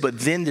says, but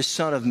then the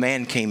Son of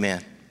Man came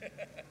in.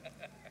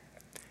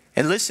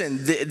 And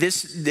listen,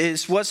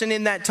 this wasn't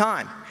in that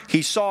time.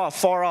 He saw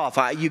afar off.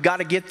 You got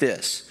to get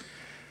this.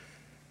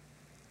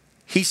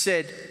 He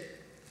said,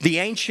 the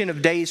Ancient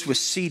of Days was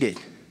seated,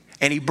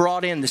 and he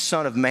brought in the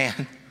Son of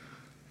Man.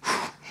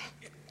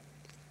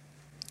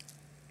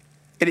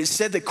 And it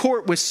said the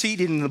court was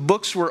seated and the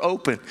books were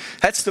open.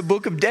 That's the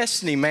book of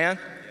destiny, man.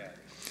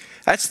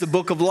 That's the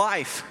book of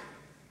life.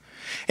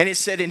 And it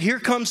said, and here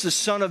comes the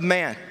Son of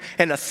Man,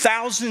 and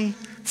 1,000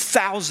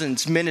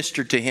 thousands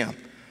ministered to him.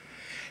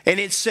 And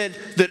it said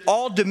that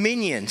all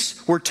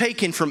dominions were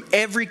taken from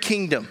every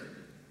kingdom.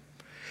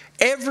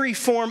 Every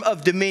form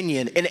of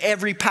dominion and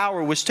every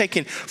power was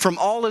taken from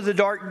all of the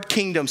dark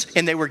kingdoms,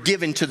 and they were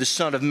given to the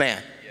Son of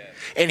Man.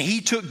 And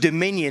he took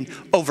dominion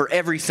over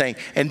everything.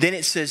 And then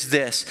it says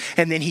this,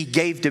 and then he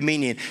gave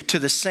dominion to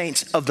the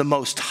saints of the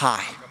Most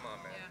High.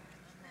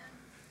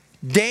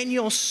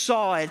 Daniel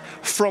saw it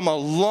from a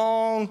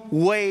long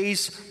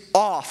ways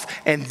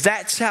off, and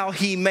that's how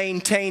he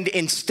maintained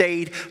and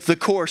stayed the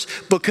course,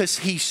 because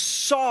he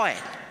saw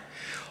it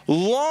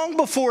long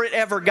before it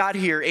ever got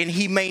here, and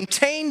he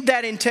maintained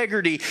that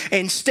integrity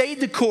and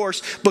stayed the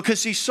course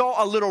because he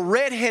saw a little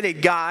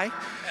red-headed guy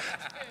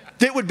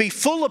that would be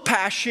full of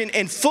passion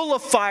and full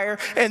of fire,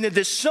 and that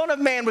the Son of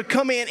Man would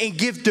come in and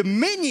give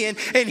dominion,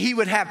 and he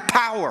would have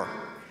power.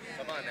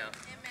 Come on now.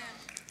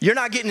 You're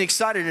not getting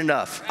excited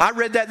enough. I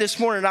read that this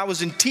morning and I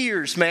was in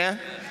tears, man.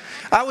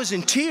 I was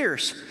in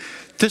tears.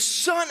 The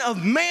Son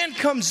of Man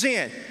comes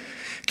in.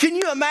 Can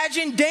you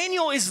imagine?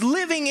 Daniel is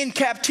living in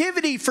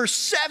captivity for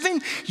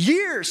 7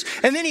 years.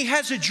 And then he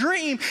has a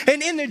dream.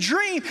 And in the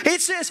dream,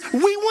 it says, we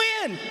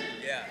win.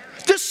 Yeah.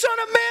 The Son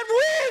of Man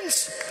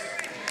wins.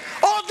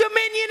 All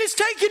dominion is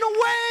taken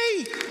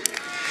away.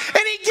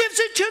 And he gives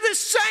it to the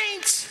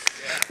saints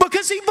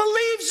because he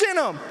believes in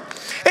them.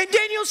 And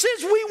Daniel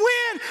says, we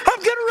win.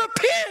 I'm going to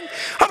repent.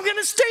 I'm going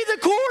to stay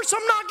the course.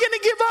 I'm not going to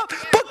give up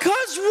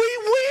because we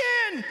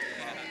win.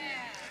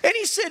 And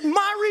he said,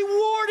 my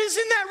reward is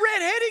in that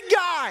red-headed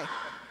guy.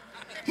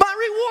 My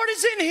reward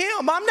is in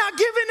him. I'm not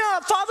giving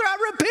up. Father,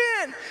 I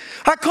repent.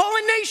 I call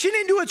a nation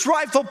into its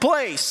rightful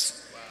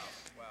place.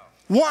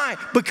 Why?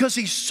 Because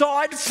he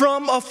saw it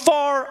from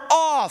afar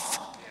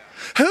off.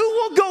 Who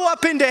will go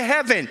up into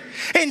heaven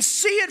and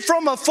see it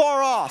from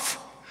afar off?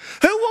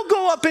 Who will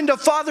go up into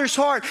Father's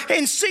heart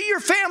and see your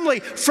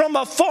family from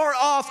afar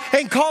off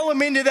and call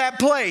them into that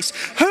place?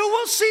 Who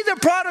will see the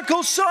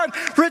prodigal son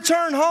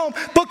return home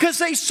because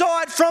they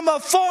saw it from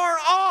afar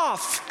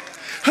off?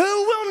 Who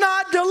will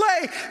not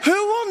delay? Who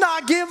will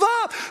not give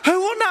up? Who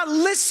will not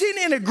listen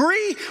and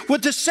agree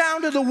with the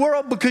sound of the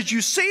world because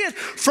you see it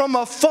from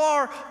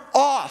afar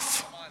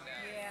off?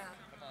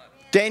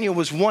 Daniel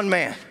was one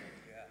man.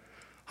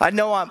 I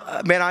know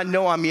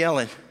I'm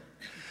yelling.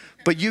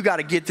 But you got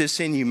to get this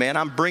in you, man.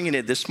 I'm bringing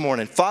it this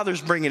morning.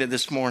 Father's bringing it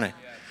this morning.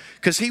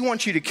 Because he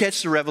wants you to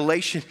catch the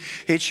revelation.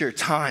 It's your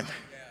time.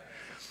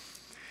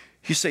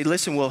 You say,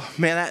 listen, well,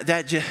 man,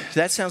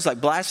 that sounds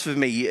like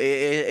blasphemy.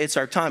 It's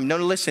our time. No,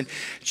 listen.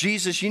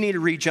 Jesus, you need to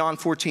read John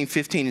 14,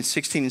 15, and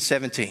 16, and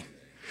 17.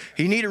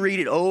 You need to read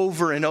it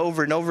over and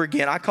over and over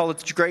again. I call it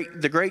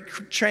the great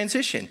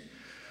transition.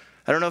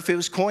 I don't know if it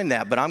was coined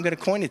that, but I'm going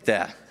to coin it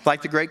that.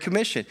 Like the Great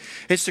Commission.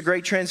 It's the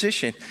great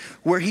transition.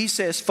 Where he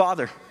says,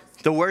 Father,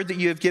 the word that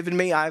you have given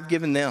me, I have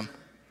given them.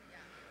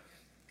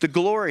 The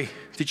glory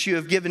that you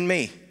have given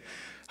me,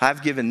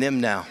 I've given them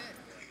now.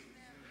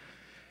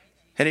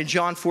 And in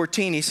John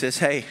 14, he says,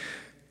 hey,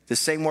 the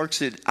same works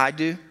that I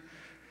do,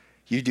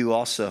 you do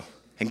also.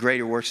 And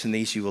greater works than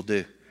these you will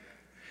do.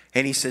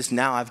 And he says,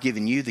 now I've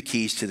given you the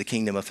keys to the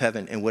kingdom of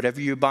heaven. And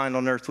whatever you bind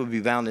on earth will be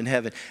bound in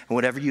heaven. And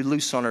whatever you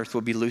loose on earth will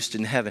be loosed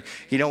in heaven.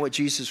 You know what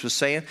Jesus was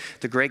saying?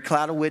 The great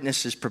cloud of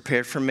witnesses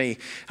prepared for me.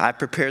 I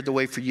prepared the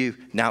way for you.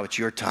 Now it's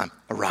your time.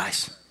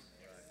 Arise.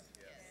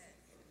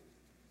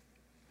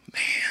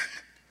 Man.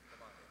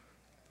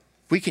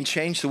 We can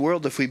change the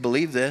world if we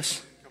believe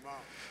this.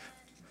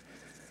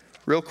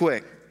 Real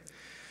quick.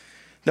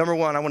 Number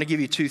one, I want to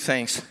give you two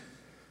things.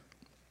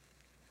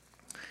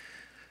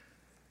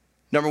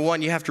 Number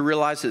one, you have to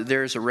realize that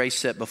there is a race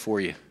set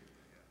before you.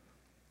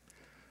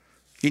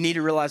 You need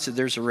to realize that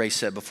there's a race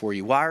set before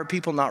you. Why are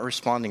people not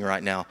responding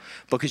right now?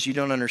 Because you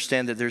don't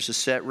understand that there's a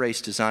set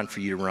race designed for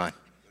you to run.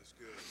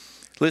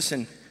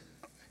 Listen,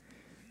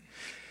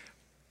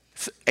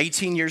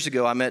 18 years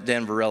ago, I met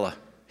Dan Varela.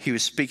 He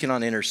was speaking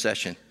on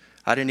intercession.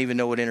 I didn't even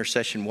know what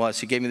intercession was.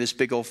 He gave me this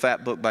big old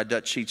fat book by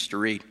Dutch Sheets to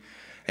read.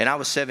 And I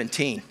was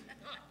 17.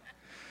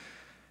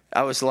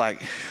 I was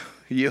like,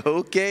 you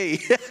okay?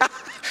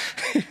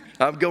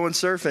 I'm going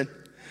surfing.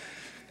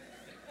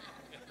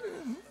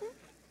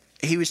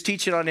 He was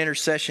teaching on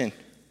intercession.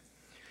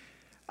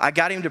 I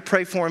got him to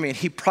pray for me, and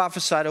he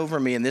prophesied over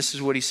me, and this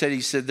is what he said.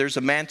 He said, there's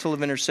a mantle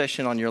of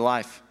intercession on your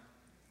life.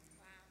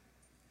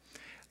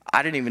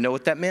 I didn't even know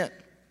what that meant.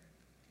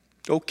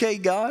 Okay,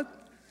 God.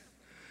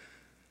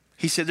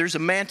 He said, there's a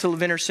mantle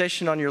of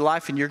intercession on your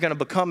life, and you're going to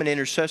become an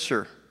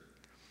intercessor.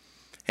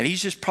 And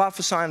he's just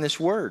prophesying this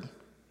word.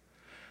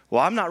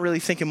 Well, I'm not really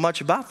thinking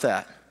much about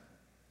that.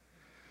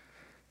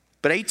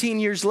 But 18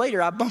 years later,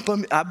 I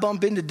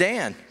bump into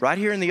Dan right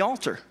here in the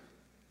altar.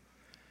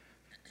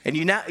 And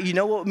you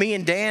know what me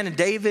and Dan and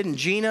David and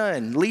Gina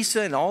and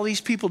Lisa and all these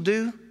people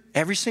do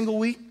every single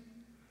week?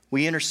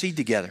 We intercede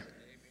together.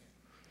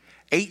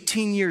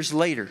 18 years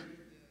later,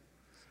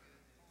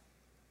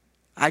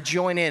 I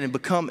join in and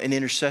become an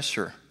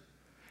intercessor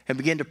and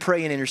begin to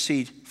pray and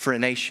intercede for a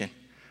nation,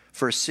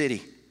 for a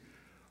city.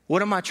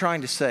 What am I trying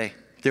to say?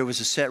 There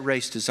was a set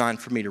race designed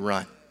for me to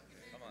run.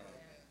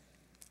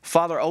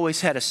 Father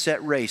always had a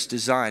set race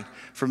designed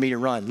for me to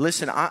run.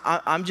 Listen,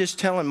 I'm just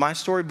telling my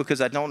story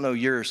because I don't know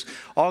yours.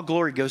 All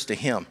glory goes to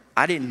him.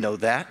 I didn't know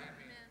that.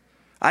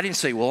 I didn't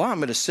say, well, I'm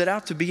going to set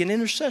out to be an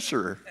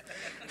intercessor.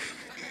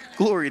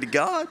 Glory to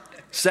God.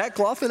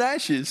 Sackcloth and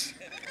ashes.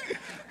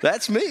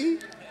 That's me.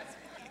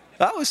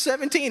 I was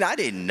 17. I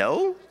didn't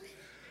know.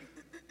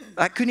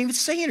 I couldn't even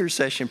say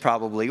intercession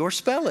probably or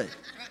spell it.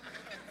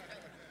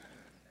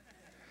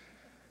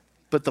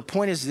 But the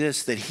point is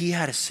this, that he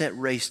had a set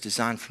race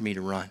designed for me to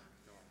run.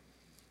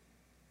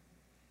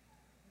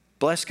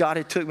 Bless God,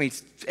 it took me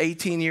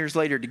 18 years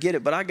later to get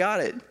it, but I got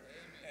it.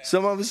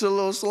 Some of us are a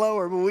little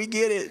slower, but we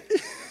get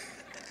it.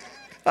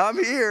 I'm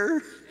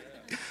here.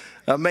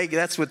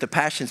 That's what the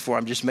passion's for.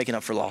 I'm just making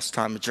up for lost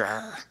time.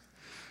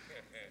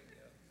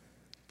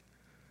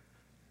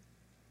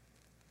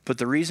 But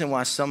the reason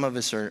why some of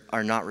us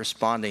are not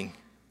responding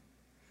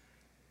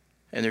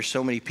and there's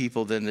so many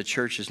people that in the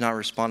church is not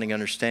responding,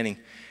 understanding,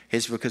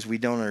 is because we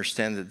don't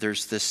understand that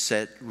there's this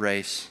set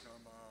race.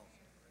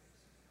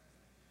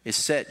 It's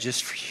set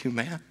just for you,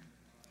 man.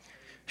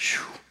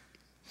 Whew.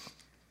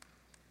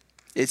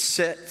 It's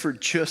set for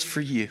just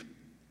for you.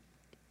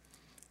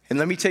 And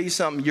let me tell you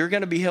something. You're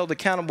going to be held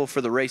accountable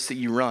for the race that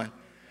you run.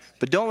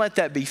 But don't let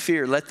that be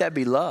fear. Let that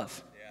be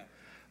love.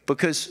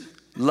 Because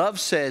love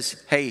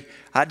says, hey,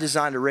 I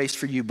designed a race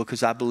for you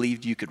because I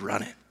believed you could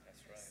run it.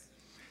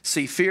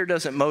 See, fear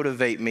doesn't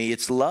motivate me.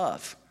 It's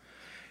love.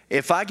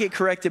 If I get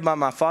corrected by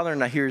my Father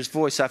and I hear his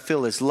voice, I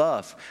feel his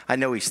love. I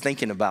know he's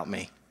thinking about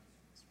me.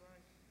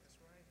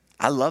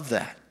 I love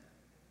that.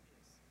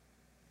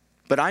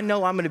 But I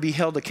know I'm going to be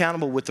held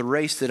accountable with the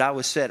race that I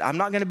was set. I'm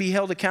not going to be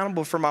held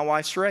accountable for my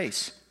wife's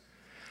race.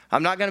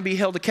 I'm not going to be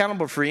held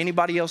accountable for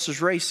anybody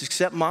else's race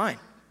except mine.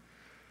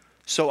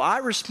 So I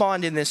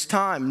respond in this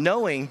time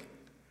knowing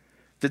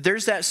that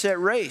there's that set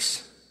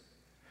race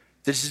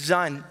that's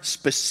designed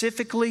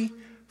specifically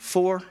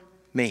for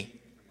me.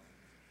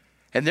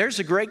 And there's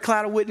a great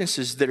cloud of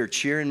witnesses that are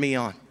cheering me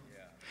on.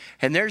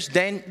 And there's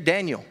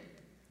Daniel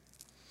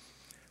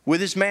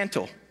with his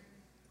mantle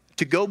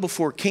to go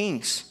before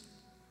kings.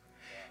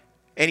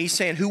 And he's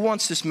saying, who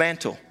wants this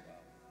mantle?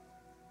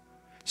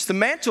 It's the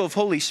mantle of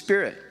Holy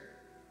Spirit.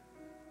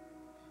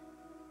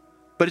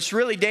 But it's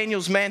really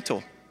Daniel's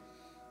mantle.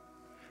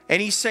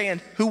 And he's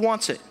saying, who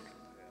wants it?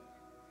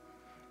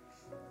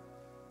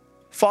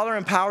 Father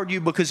empowered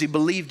you because he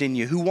believed in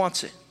you. Who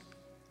wants it?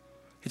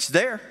 It's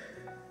there.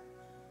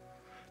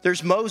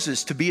 There's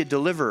Moses to be a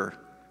deliverer.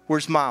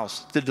 Where's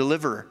Miles, the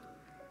deliverer?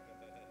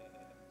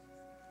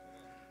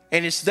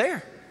 And it's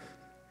there.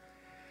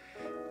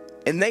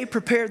 And they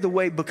prepared the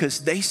way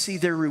because they see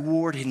their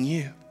reward in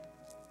you.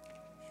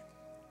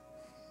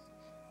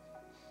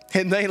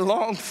 And they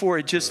long for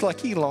it just like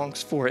he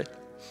longs for it.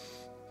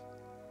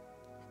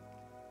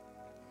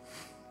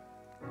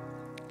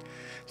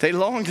 They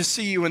long to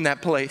see you in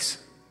that place,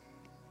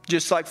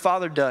 just like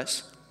Father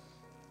does.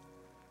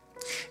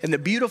 And the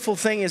beautiful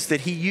thing is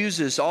that he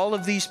uses all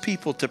of these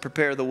people to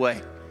prepare the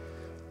way.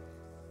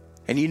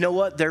 And you know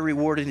what? Their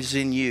reward is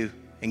in you.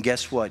 And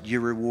guess what?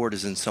 Your reward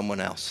is in someone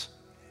else.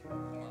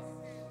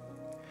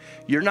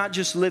 You're not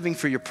just living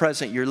for your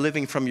present. You're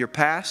living from your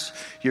past.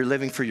 You're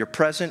living for your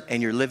present.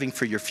 And you're living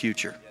for your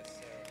future.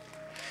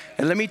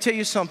 And let me tell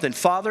you something.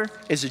 Father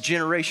is a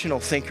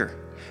generational thinker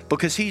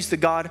because he's the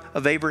God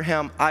of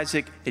Abraham,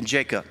 Isaac, and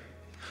Jacob.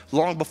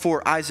 Long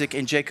before Isaac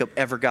and Jacob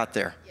ever got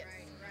there.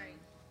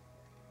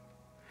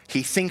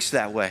 He thinks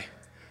that way.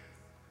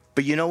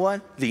 But you know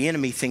what? The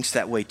enemy thinks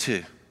that way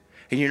too.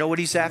 And you know what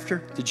he's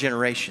after? The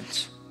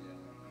generations.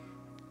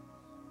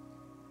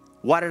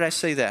 Why did I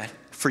say that?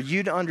 For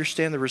you to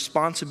understand the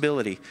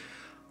responsibility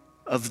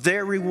of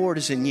their reward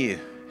is in you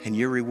and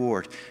your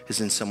reward is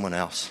in someone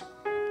else.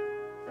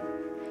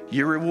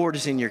 Your reward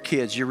is in your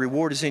kids. Your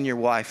reward is in your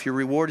wife. Your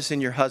reward is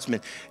in your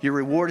husband. Your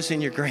reward is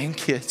in your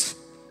grandkids.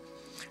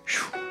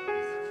 Whew.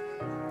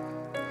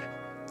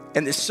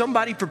 And that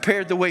somebody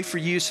prepared the way for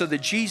you so that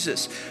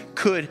Jesus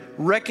could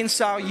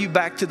reconcile you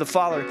back to the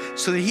Father,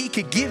 so that he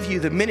could give you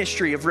the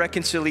ministry of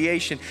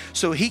reconciliation,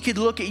 so he could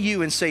look at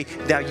you and say,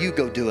 now you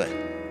go do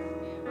it.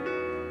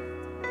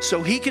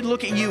 So he could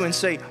look at you and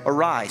say,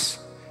 arise,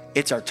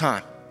 it's our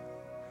time.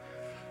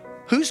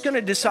 Who's going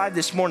to decide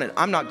this morning,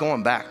 I'm not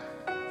going back?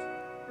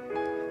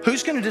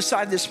 Who's going to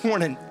decide this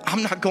morning,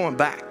 I'm not going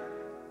back?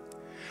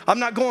 I'm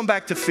not going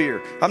back to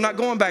fear. I'm not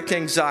going back to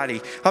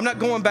anxiety. I'm not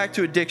going back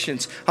to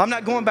addictions. I'm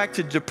not going back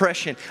to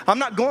depression. I'm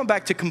not going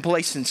back to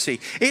complacency.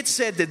 It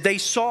said that they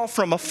saw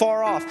from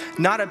afar off,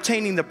 not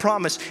obtaining the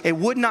promise, and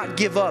would not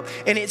give up.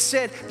 And it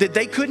said that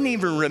they couldn't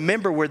even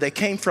remember where they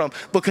came from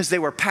because they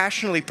were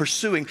passionately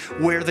pursuing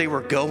where they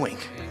were going.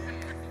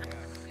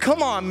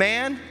 Come on,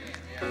 man.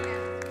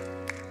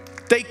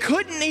 They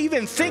couldn't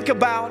even think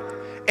about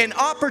an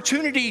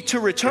opportunity to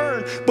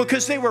return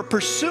because they were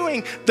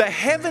pursuing the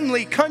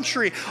heavenly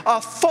country, a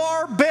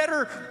far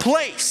better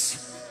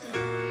place.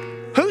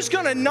 Who's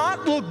going to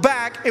not look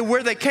back at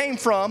where they came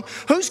from?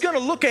 Who's going to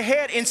look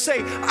ahead and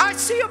say, I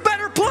see a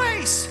better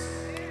place?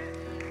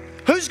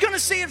 Who's going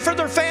to see it for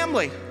their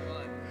family?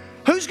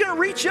 Who's going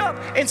to reach up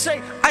and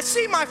say, I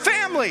see my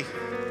family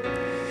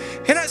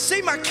and I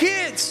see my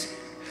kids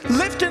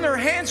lifting their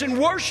hands and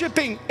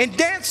worshiping and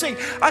dancing.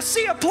 I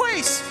see a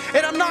place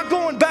and I'm not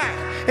going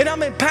back. And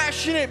I'm in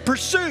passionate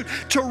pursuit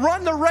to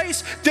run the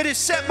race that is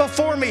set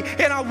before me.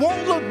 And I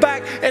won't look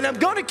back, and I'm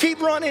going to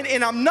keep running,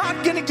 and I'm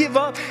not going to give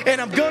up,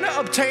 and I'm going to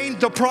obtain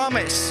the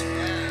promise.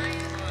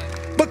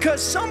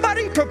 Because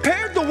somebody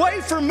prepared the way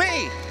for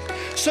me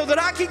so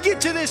that I could get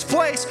to this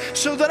place,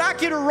 so that I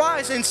could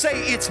arise and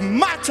say, it's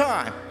my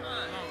time.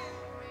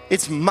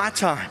 It's my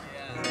time.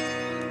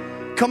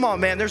 Come on,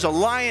 man, there's a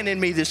lion in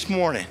me this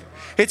morning.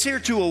 It's here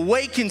to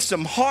awaken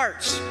some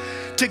hearts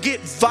to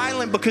get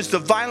violent because the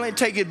violent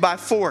take it by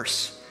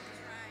force.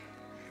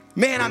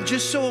 Man, I'm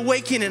just so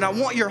awakened, and I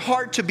want your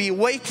heart to be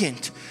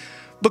awakened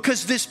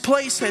because this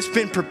place has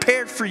been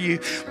prepared for you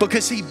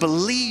because he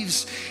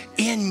believes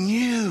in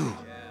you.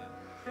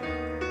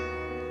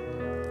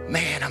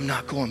 man, I'm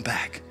not going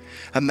back.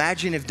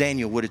 Imagine if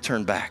Daniel would have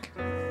turned back.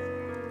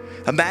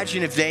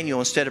 Imagine if Daniel,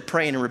 instead of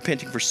praying and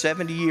repenting for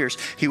 70 years,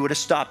 he would have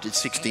stopped at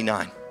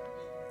 69.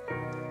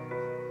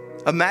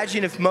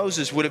 Imagine if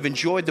Moses would have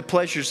enjoyed the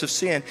pleasures of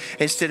sin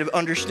instead of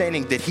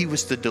understanding that he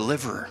was the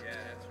deliverer.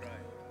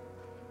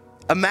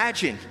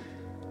 Imagine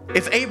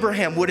if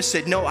Abraham would have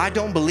said, no, I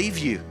don't believe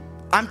you.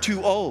 I'm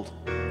too old.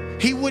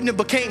 He wouldn't have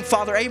became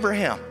Father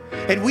Abraham,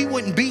 and we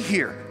wouldn't be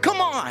here.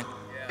 Come on.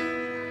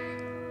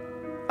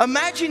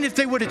 Imagine if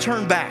they would have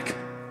turned back.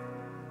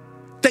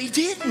 They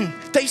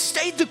didn't. They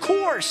stayed the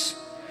course.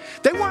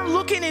 They weren't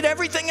looking at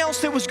everything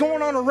else that was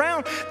going on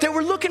around. They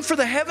were looking for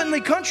the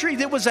heavenly country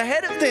that was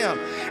ahead of them.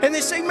 And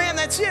they say, man,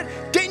 that's it.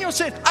 Daniel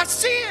said, I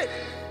see it.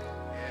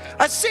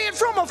 I see it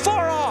from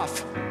afar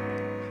off.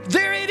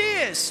 There it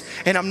is.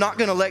 And I'm not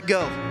going to let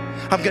go.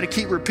 I'm going to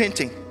keep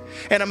repenting.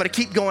 And I'm going to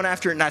keep going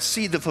after it. And I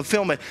see the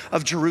fulfillment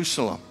of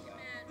Jerusalem.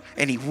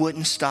 And he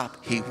wouldn't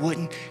stop. He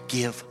wouldn't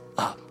give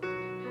up.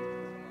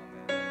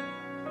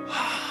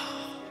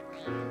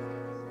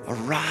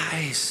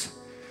 Arise.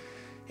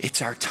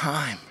 It's our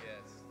time.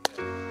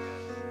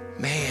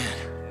 Man.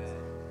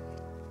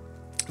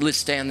 Let's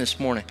stand this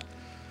morning.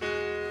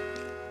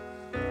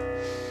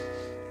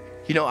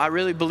 You know, I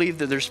really believe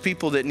that there's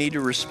people that need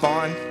to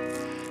respond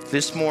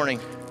this morning.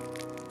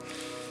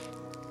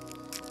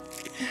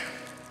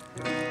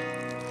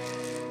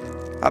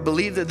 I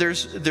believe that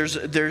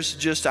there's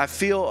just, I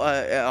feel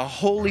a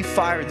holy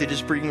fire that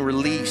is being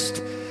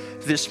released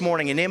this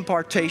morning, an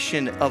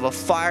impartation of a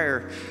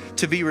fire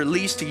to be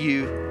released to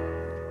you,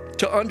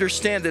 to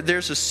understand that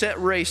there's a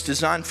set race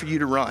designed for you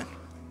to run.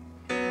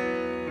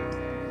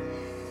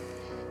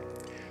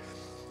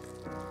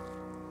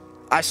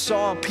 I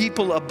saw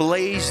people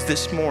ablaze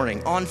this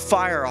morning, on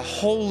fire, a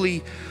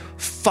holy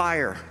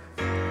fire.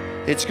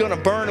 It's going to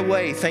burn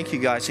away, thank you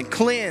guys, and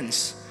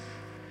cleanse.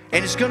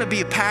 And it's going to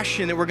be a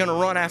passion that we're going to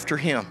run after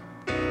him.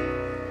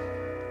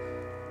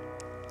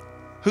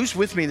 Who's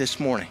with me this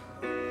morning?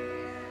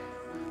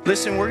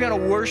 Listen, we're going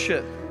to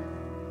worship.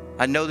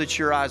 I know that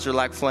your eyes are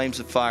like flames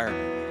of fire.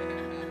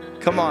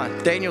 Come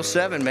on, Daniel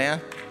 7,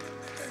 man.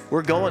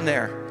 We're going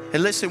there.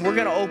 And listen, we're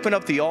going to open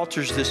up the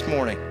altars this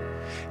morning.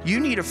 You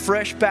need a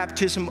fresh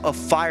baptism of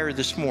fire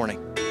this morning.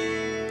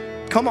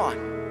 Come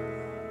on.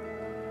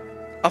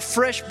 A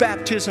fresh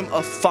baptism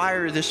of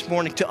fire this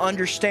morning to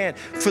understand,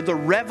 for the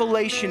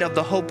revelation of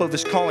the hope of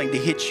his calling to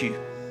hit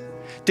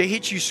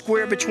you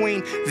square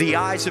between the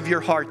eyes of your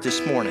heart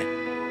this morning.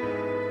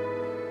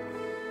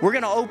 We're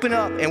going to open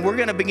up and we're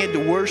going to begin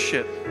to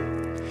worship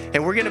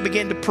and we're going to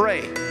begin to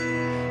pray.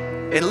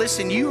 And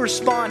listen, you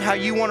respond how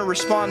you want to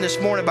respond this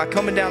morning by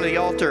coming down to the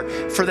altar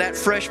for that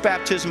fresh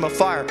baptism of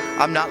fire.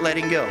 I'm not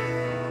letting go.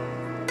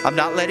 I'm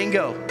not letting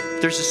go.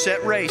 There's a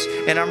set race,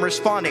 and I'm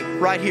responding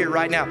right here,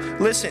 right now.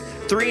 Listen,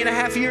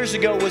 3.5 years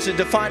ago was a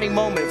defining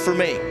moment for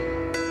me.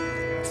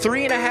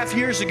 3.5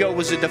 years ago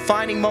was a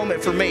defining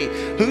moment for me.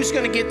 Who's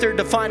going to get their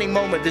defining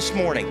moment this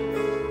morning?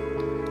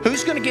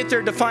 Who's going to get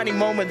their defining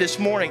moment this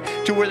morning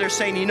to where they're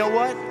saying, you know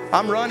what?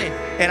 I'm running,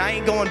 and I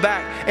ain't going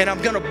back, and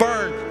I'm going to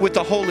burn with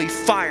the holy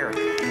fire.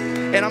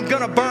 And I'm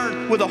going to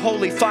burn with a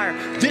holy fire.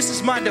 This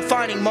is my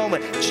defining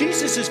moment.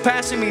 Jesus is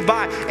passing me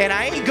by, and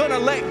I ain't going to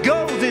let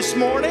go this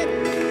morning.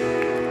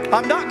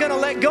 I'm not going to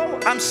let go.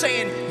 I'm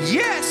saying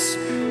yes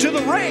to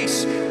the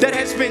race that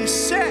has been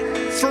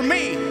set for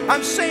me.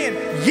 I'm saying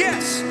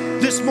yes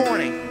this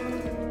morning.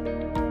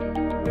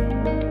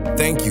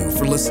 Thank you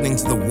for listening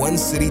to the One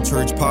City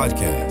Church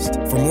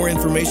podcast. For more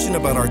information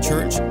about our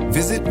church,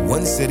 visit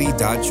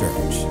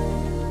onecity.church.